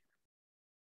logic.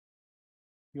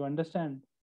 You understand?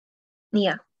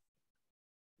 Yeah.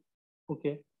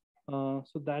 Okay.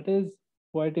 So that is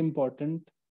quite important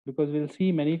because we'll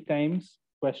see many times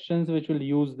questions which will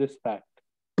use this fact.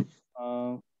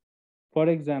 For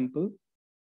example,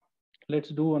 let's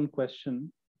do one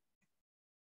question.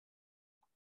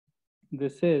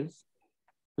 This is,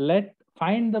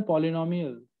 find the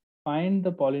polynomial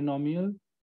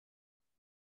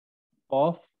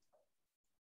of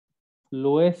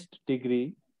lowest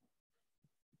degree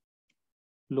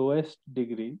with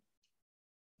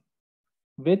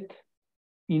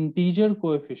integer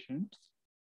coefficients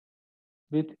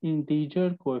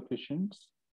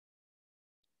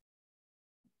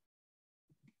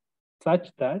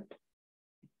such that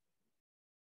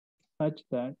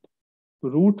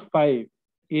root 5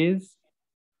 is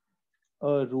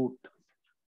a root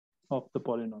of the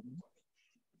polynomial.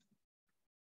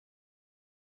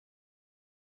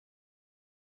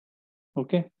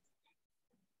 Okay,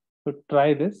 so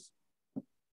try this.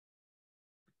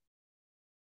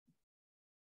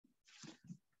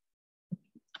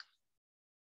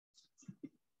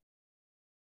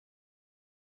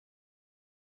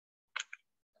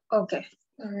 Okay.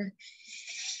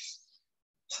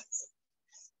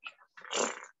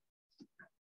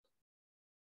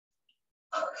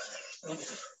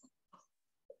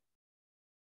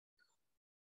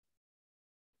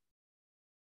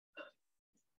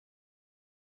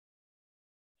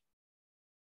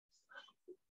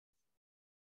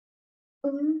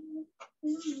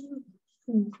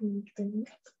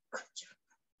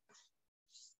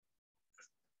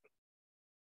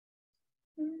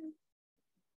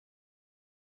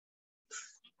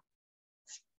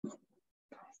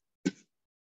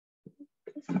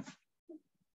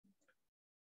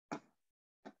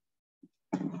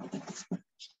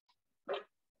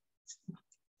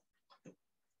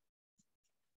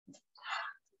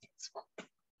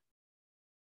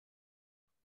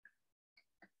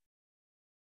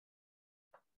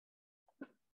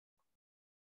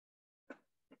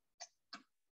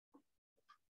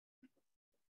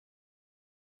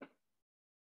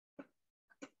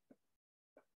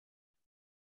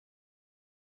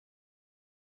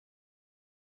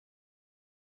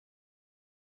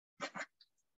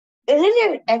 Isn't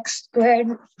it x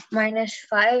squared minus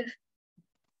 5?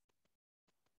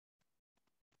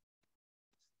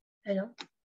 Hello?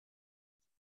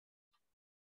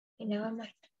 Never mind.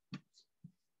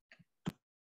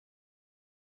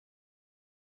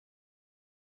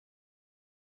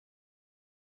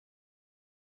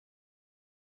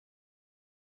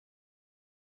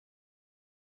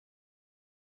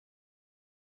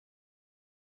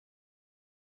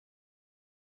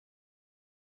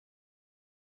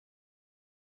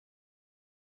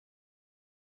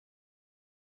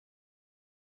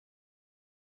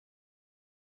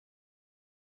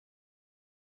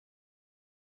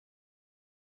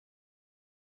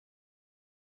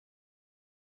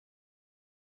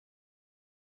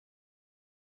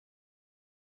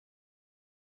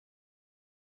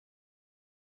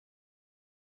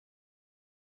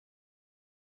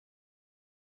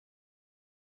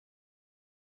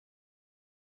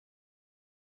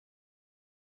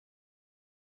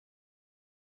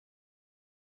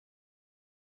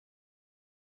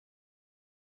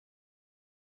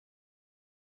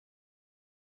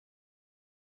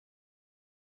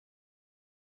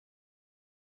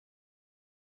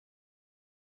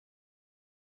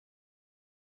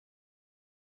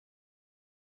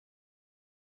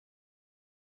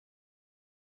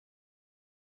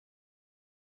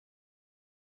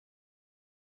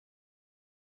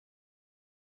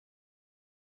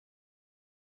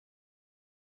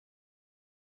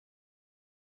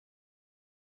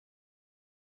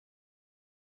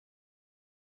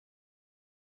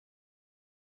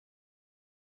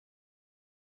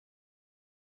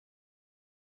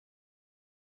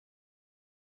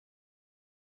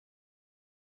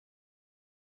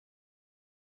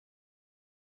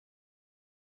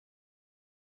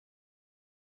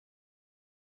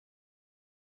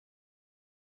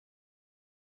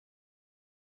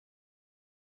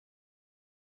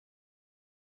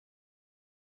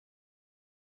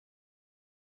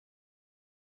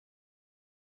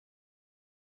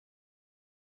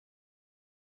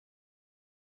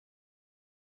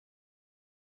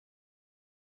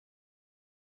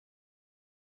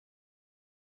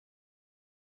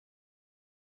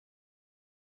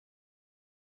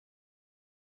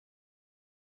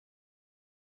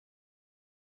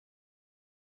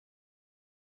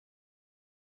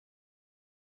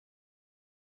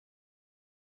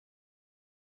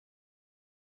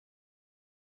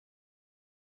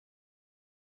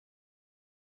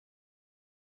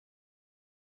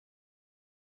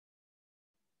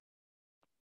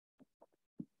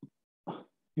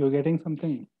 You're getting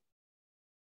something?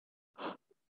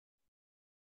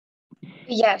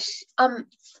 Yes. Hmm.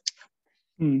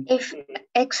 If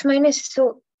x minus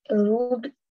so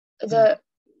root the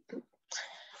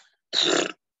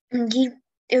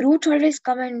roots always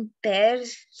come in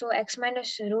pairs. So x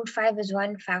minus root 5 is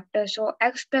one factor. So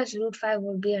x plus root 5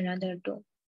 would be another two.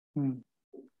 Hmm.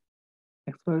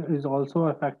 X is also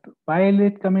a factor. Why will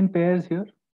it come in pairs here?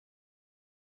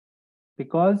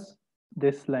 Because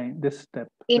this line, this step,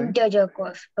 right? Integer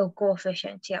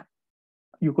coefficients, yeah.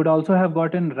 You could also have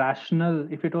gotten rational.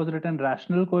 If it was written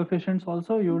rational coefficients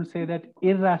also, you would say that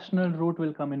irrational root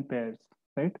will come in pairs,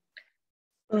 right?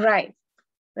 Right.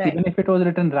 Even if it was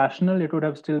written rational, it would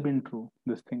have still been true,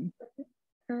 this thing.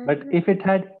 But if it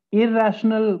had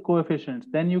irrational coefficients,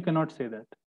 then you cannot say that,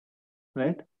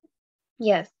 right?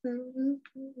 Yes.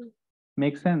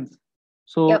 Makes sense.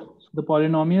 So Yep. the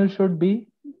polynomial should be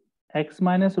x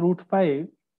minus root 5,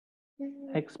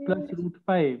 x plus root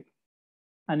 5,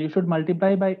 and you should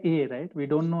multiply by a, right? We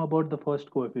don't know about the first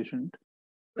coefficient.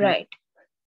 Right.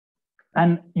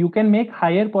 And you can make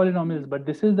higher polynomials, but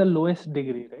this is the lowest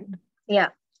degree, right? Yeah.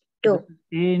 So 2. this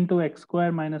is a into x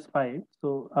square minus 5.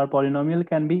 So our polynomial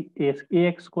can be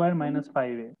ax square minus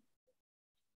 5a.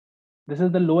 This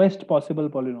is the lowest possible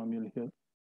polynomial here.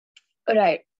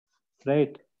 Right.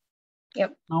 Right.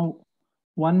 Yep. Now,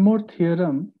 one more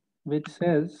theorem which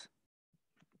says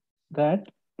that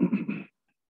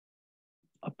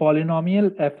a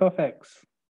polynomial f of x,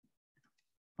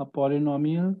 a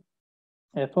polynomial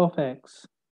f of x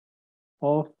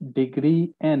of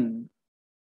degree n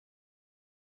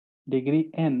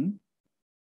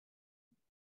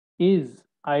is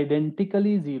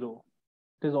identically zero.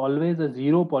 It is always a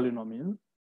zero polynomial,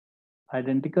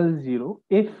 identical zero,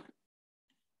 if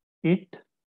it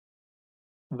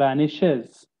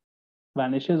vanishes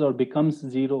or becomes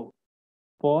zero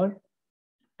for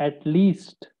at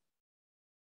least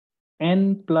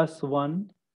n plus 1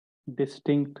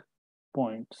 distinct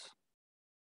points,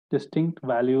 distinct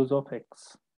values of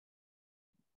x.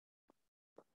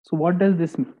 So what does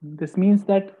this mean? This means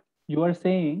that you are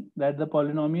saying that the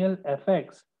polynomial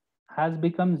fx has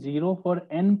become zero for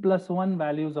n plus 1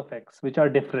 values of x, which are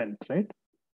different, right?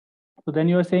 So then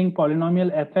you are saying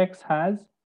polynomial fx has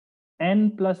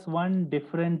n plus 1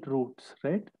 different roots,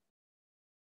 right?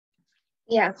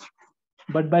 Yeah.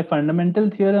 But by fundamental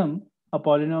theorem, a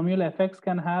polynomial fx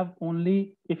can have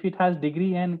only, if it has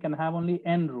degree n, can have only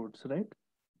n roots, right?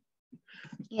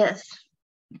 Yes.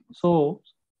 So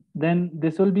then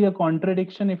this will be a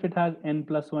contradiction if it has n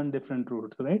plus 1 different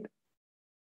roots, right?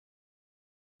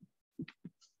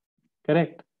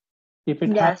 Correct. If it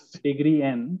has Yes. degree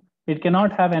n, it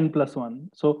cannot have n plus 1.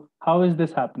 So how is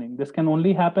this happening? This can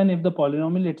only happen if the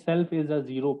polynomial itself is a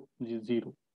zero,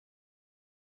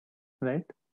 right?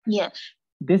 Yes.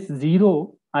 This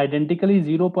zero, identically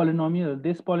zero polynomial,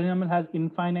 this polynomial has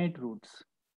infinite roots.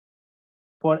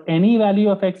 For any value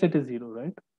of x, it is zero,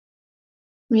 right?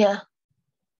 Yeah.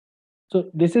 So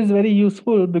this is very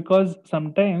useful because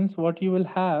sometimes what you will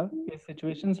have is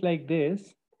situations like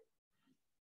this.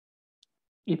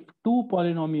 If two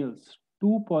polynomials,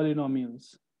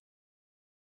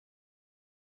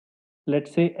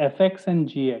 let's say fx and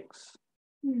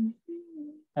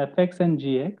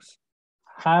gx,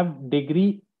 have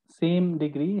degree, same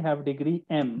degree, have degree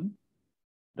m,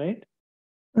 right?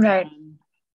 Right.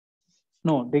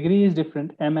 No, degree is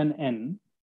different, m and n.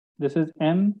 This is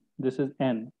m, this is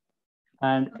n,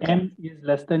 and Okay. m is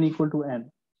less than equal to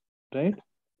n, right?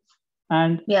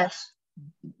 And Yes.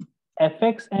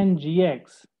 fx and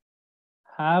gx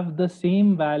have the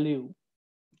same value,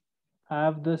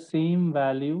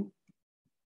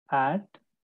 at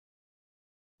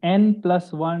n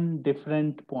plus 1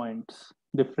 different points,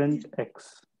 different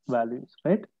x values,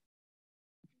 right?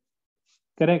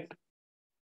 Correct.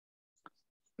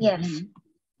 Yes.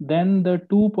 Then the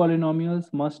two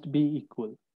polynomials must be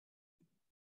equal.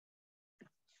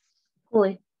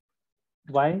 Cool.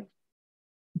 Why?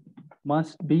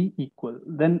 Must be equal.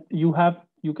 Then you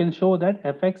can show that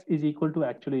fx is equal to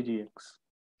actually gx.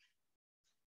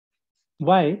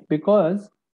 Why? Because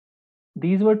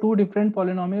these were two different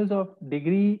polynomials of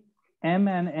degree m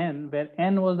and n, where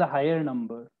n was the higher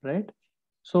number, right?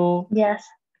 So Yes.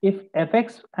 if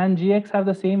fx and gx have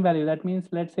the same value, that means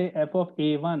let's say f of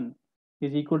a1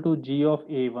 is equal to g of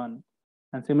a1,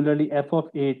 and similarly f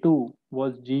of a2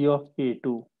 was g of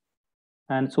a2,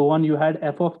 and so on. You had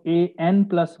f of a n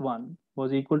plus 1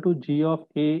 was equal to g of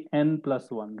a n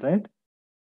plus 1, right?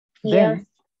 Yeah. Then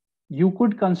you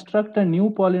could construct a new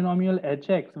polynomial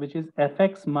hx, which is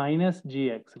fx minus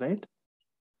gx, right?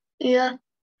 Yeah.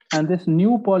 And this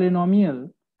new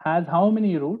polynomial has how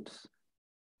many roots?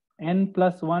 n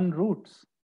plus 1 roots.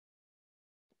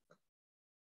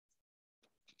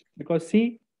 Because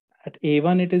see, at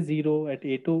a1 it is 0, at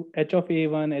a2, h of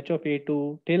a1, h of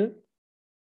a2 till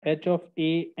h of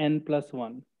a n plus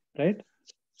 1, right?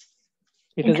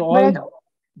 It is all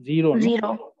 0, no?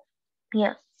 0.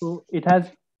 Yeah. So it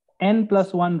has n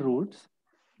plus 1 roots,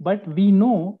 but we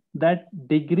know that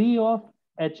degree of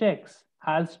hx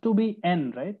has to be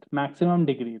n, right? Maximum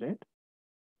degree, right?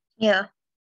 Yeah.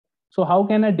 So how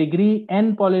can a degree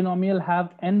n polynomial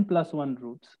have n plus 1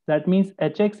 roots? That means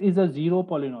hx is a 0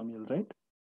 polynomial, right?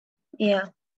 Yeah.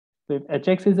 So if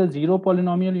hx is a 0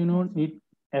 polynomial, you know,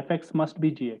 fx must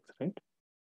be gx, right?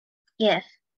 Yes.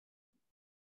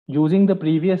 Using the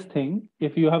previous thing,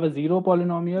 if you have a 0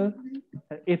 polynomial,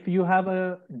 if you have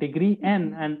a degree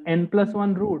n and n plus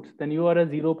 1 roots, then you are a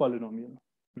 0 polynomial,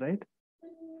 right?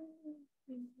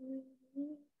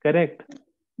 Correct.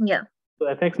 Yeah. So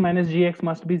fx minus gx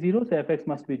must be 0, so fx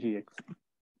must be gx,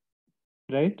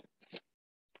 right?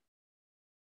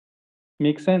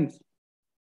 Makes sense.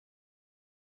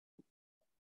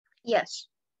 Yes.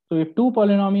 So if two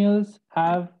polynomials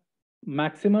have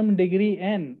maximum degree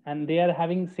n and they are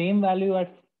having same value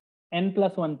at n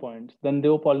plus 1 points, then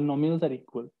their polynomials are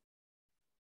equal,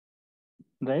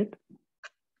 right?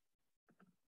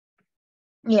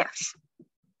 Yes.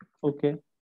 Okay.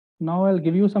 Now I'll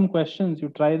give you some questions. You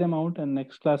try them out, and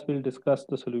next class we'll discuss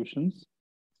the solutions.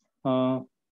 I'll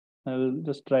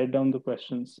just write down the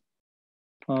questions.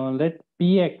 Let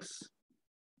px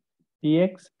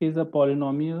is a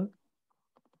polynomial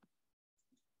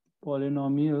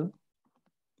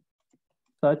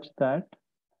such that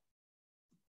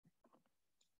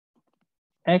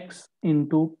x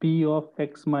into p of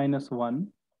x minus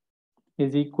 1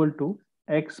 is equal to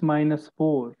x minus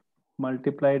 4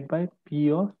 multiplied by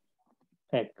p of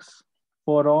x.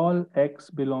 For all x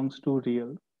belongs to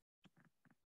real,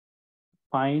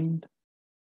 find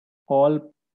all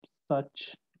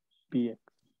such px.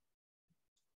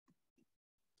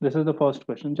 This is the first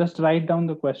question. Just write down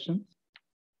the questions.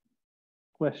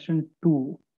 Question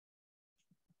 2.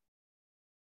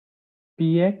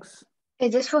 Px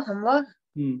Is this for homework?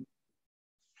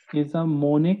 is a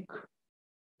monic.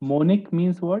 Monic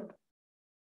means what?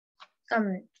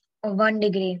 1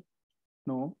 degree.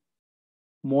 No.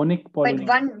 Monic But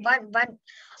polynomial.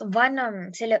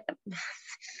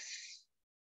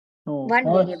 No. one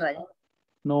First, variable.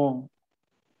 no.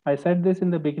 I said this in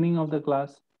the beginning of the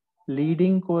class.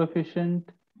 Leading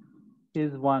coefficient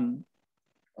is 1.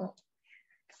 Oh.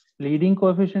 Leading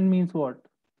coefficient means what?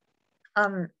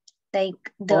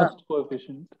 Like the First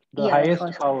coefficient, the the highest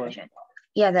first power. coefficient.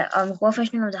 Yeah, the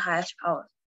coefficient of the highest power.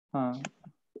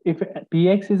 If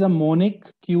px is a monic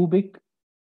cubic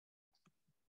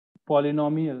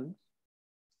polynomial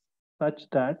such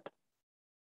that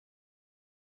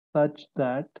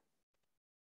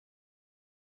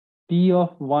p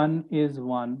of 1 is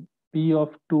 1, p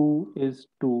of 2 is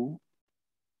 2,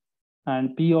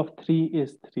 and p of 3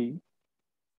 is 3,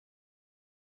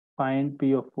 find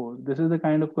p of 4. This is the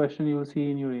kind of question you will see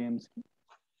in your AMC.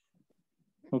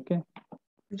 Okay.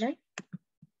 Okay.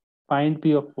 Find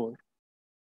p of 4.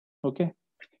 Okay.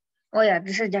 Oh yeah,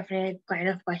 this is definitely kind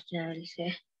of question, I will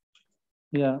say.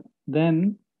 Yeah.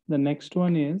 Then the next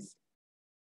one is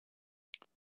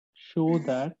show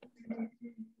that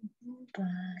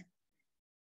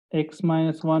x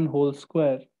minus 1 whole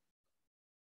square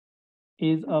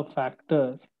is a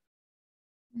factor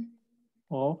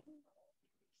of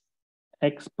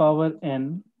x power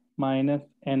n minus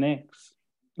nx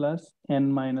plus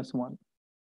n minus 1.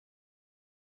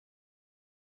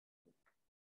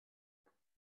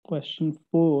 Question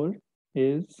 4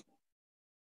 is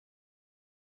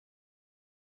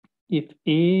if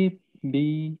A,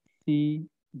 B, C,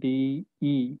 D,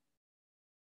 E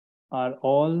are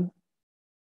all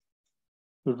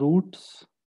roots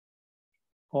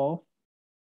of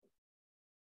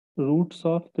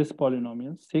this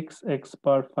polynomial 6x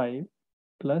power 5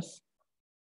 plus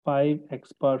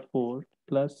 5x power 4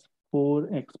 plus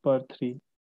 4x power 3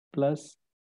 plus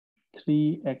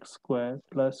 3x square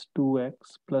plus 2x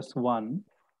plus 1,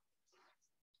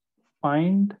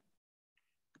 find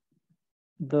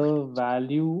the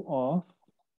value of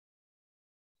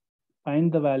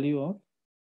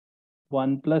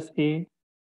 1 plus A,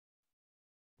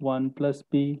 1 plus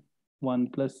B, 1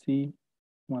 plus C,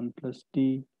 1 plus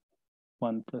D,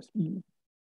 1 plus E.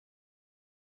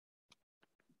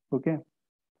 Okay.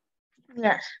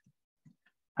 Yes.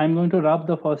 I'm going to rub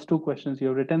the first two questions. You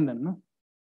have written them, no?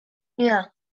 Yeah.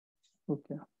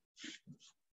 Okay.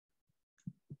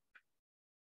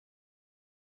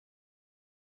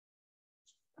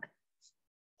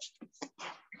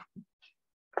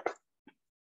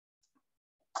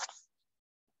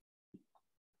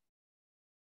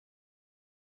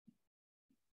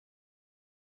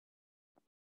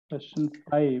 Question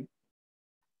 5.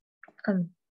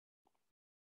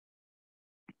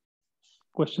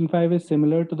 Question 5 is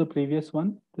similar to the previous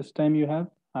one. This time you have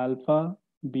alpha,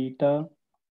 beta,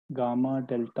 gamma,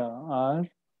 delta are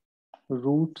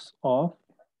roots of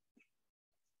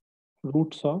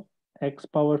x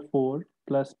power 4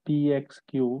 plus px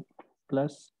cube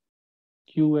plus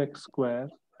qx square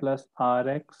plus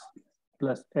rx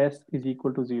plus s is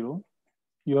equal to 0.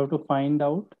 You have to find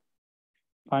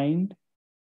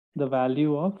the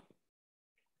value of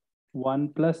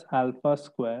 1 plus alpha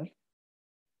square,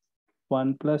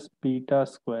 1 plus beta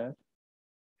square,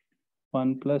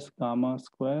 1 plus gamma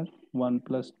square, 1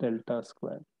 plus delta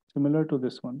square. Similar to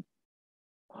this one.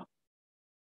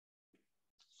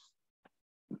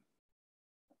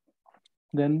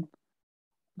 Then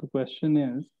the question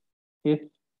is, if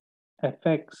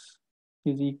fx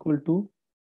is equal to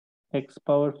x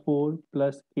power 4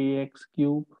 plus ax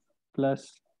cube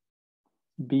plus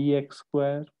bx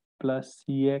square plus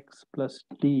cx plus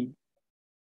d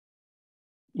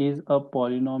is a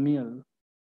polynomial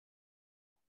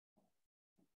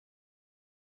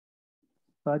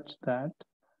such that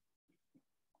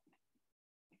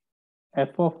f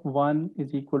of 1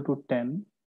 is equal to 10,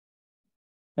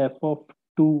 f of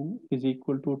 2 is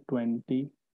equal to 20,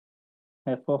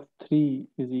 f of 3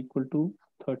 is equal to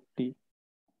 30.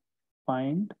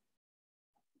 Find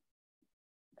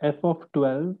f of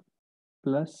 12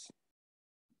 plus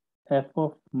f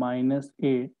of minus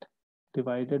 8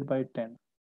 divided by 10.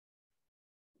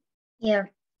 Yeah.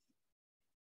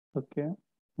 Okay.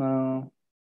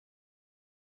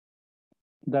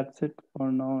 That's it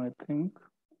for now, I think.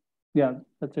 Yeah,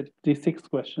 that's it. These 6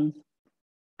 questions.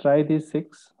 Try these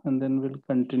 6 and then we'll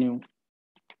continue.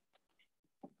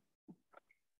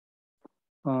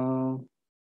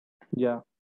 Yeah.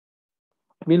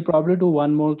 We'll probably do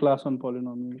one more class on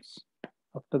polynomials.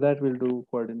 After that, we'll do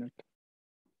coordinate.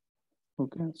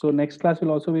 Okay. So next class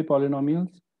will also be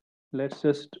polynomials. Let's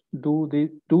just do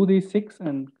these 6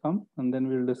 and come, and then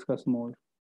we'll discuss more.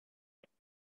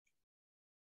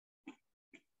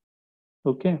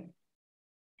 Okay.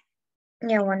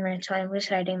 Yeah, 1 minute. So I'm just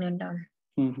writing it down.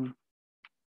 Mm-hmm.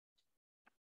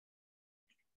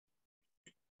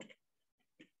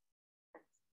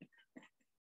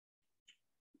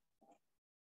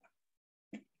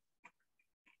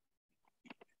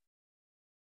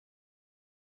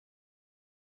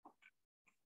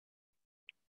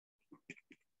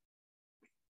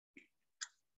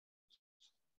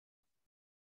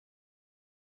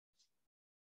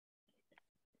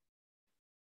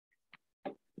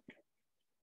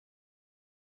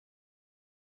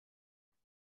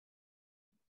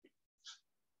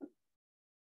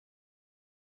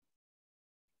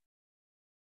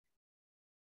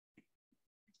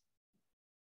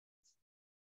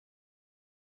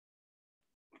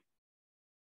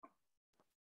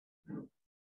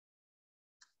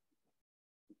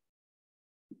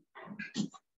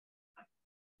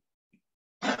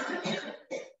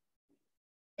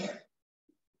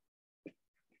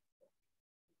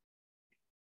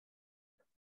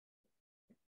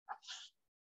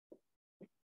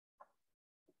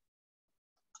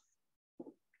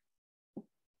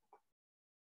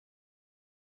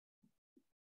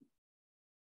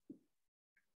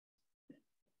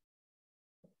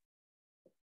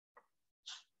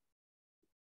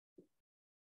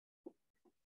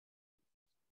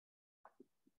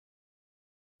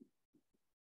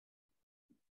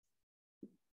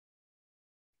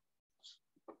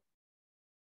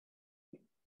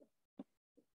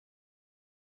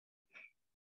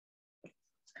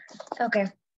 Okay.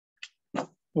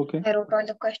 Okay. I wrote all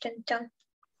the questions down.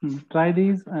 Try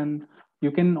these, and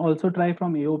you can also try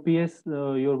from AOPS,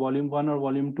 your volume 1 or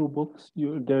volume 2 books.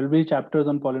 There will be chapters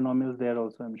on polynomials there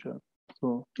also, I'm sure.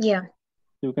 So yeah,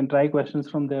 you can try questions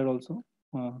from there also.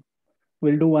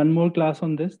 We'll do one more class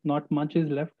on this. Not much is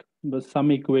left, but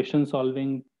some equation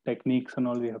solving techniques and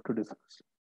all we have to discuss.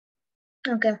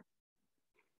 Okay.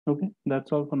 Okay,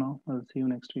 that's all for now. I'll see you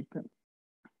next week then.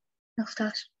 Next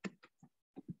class.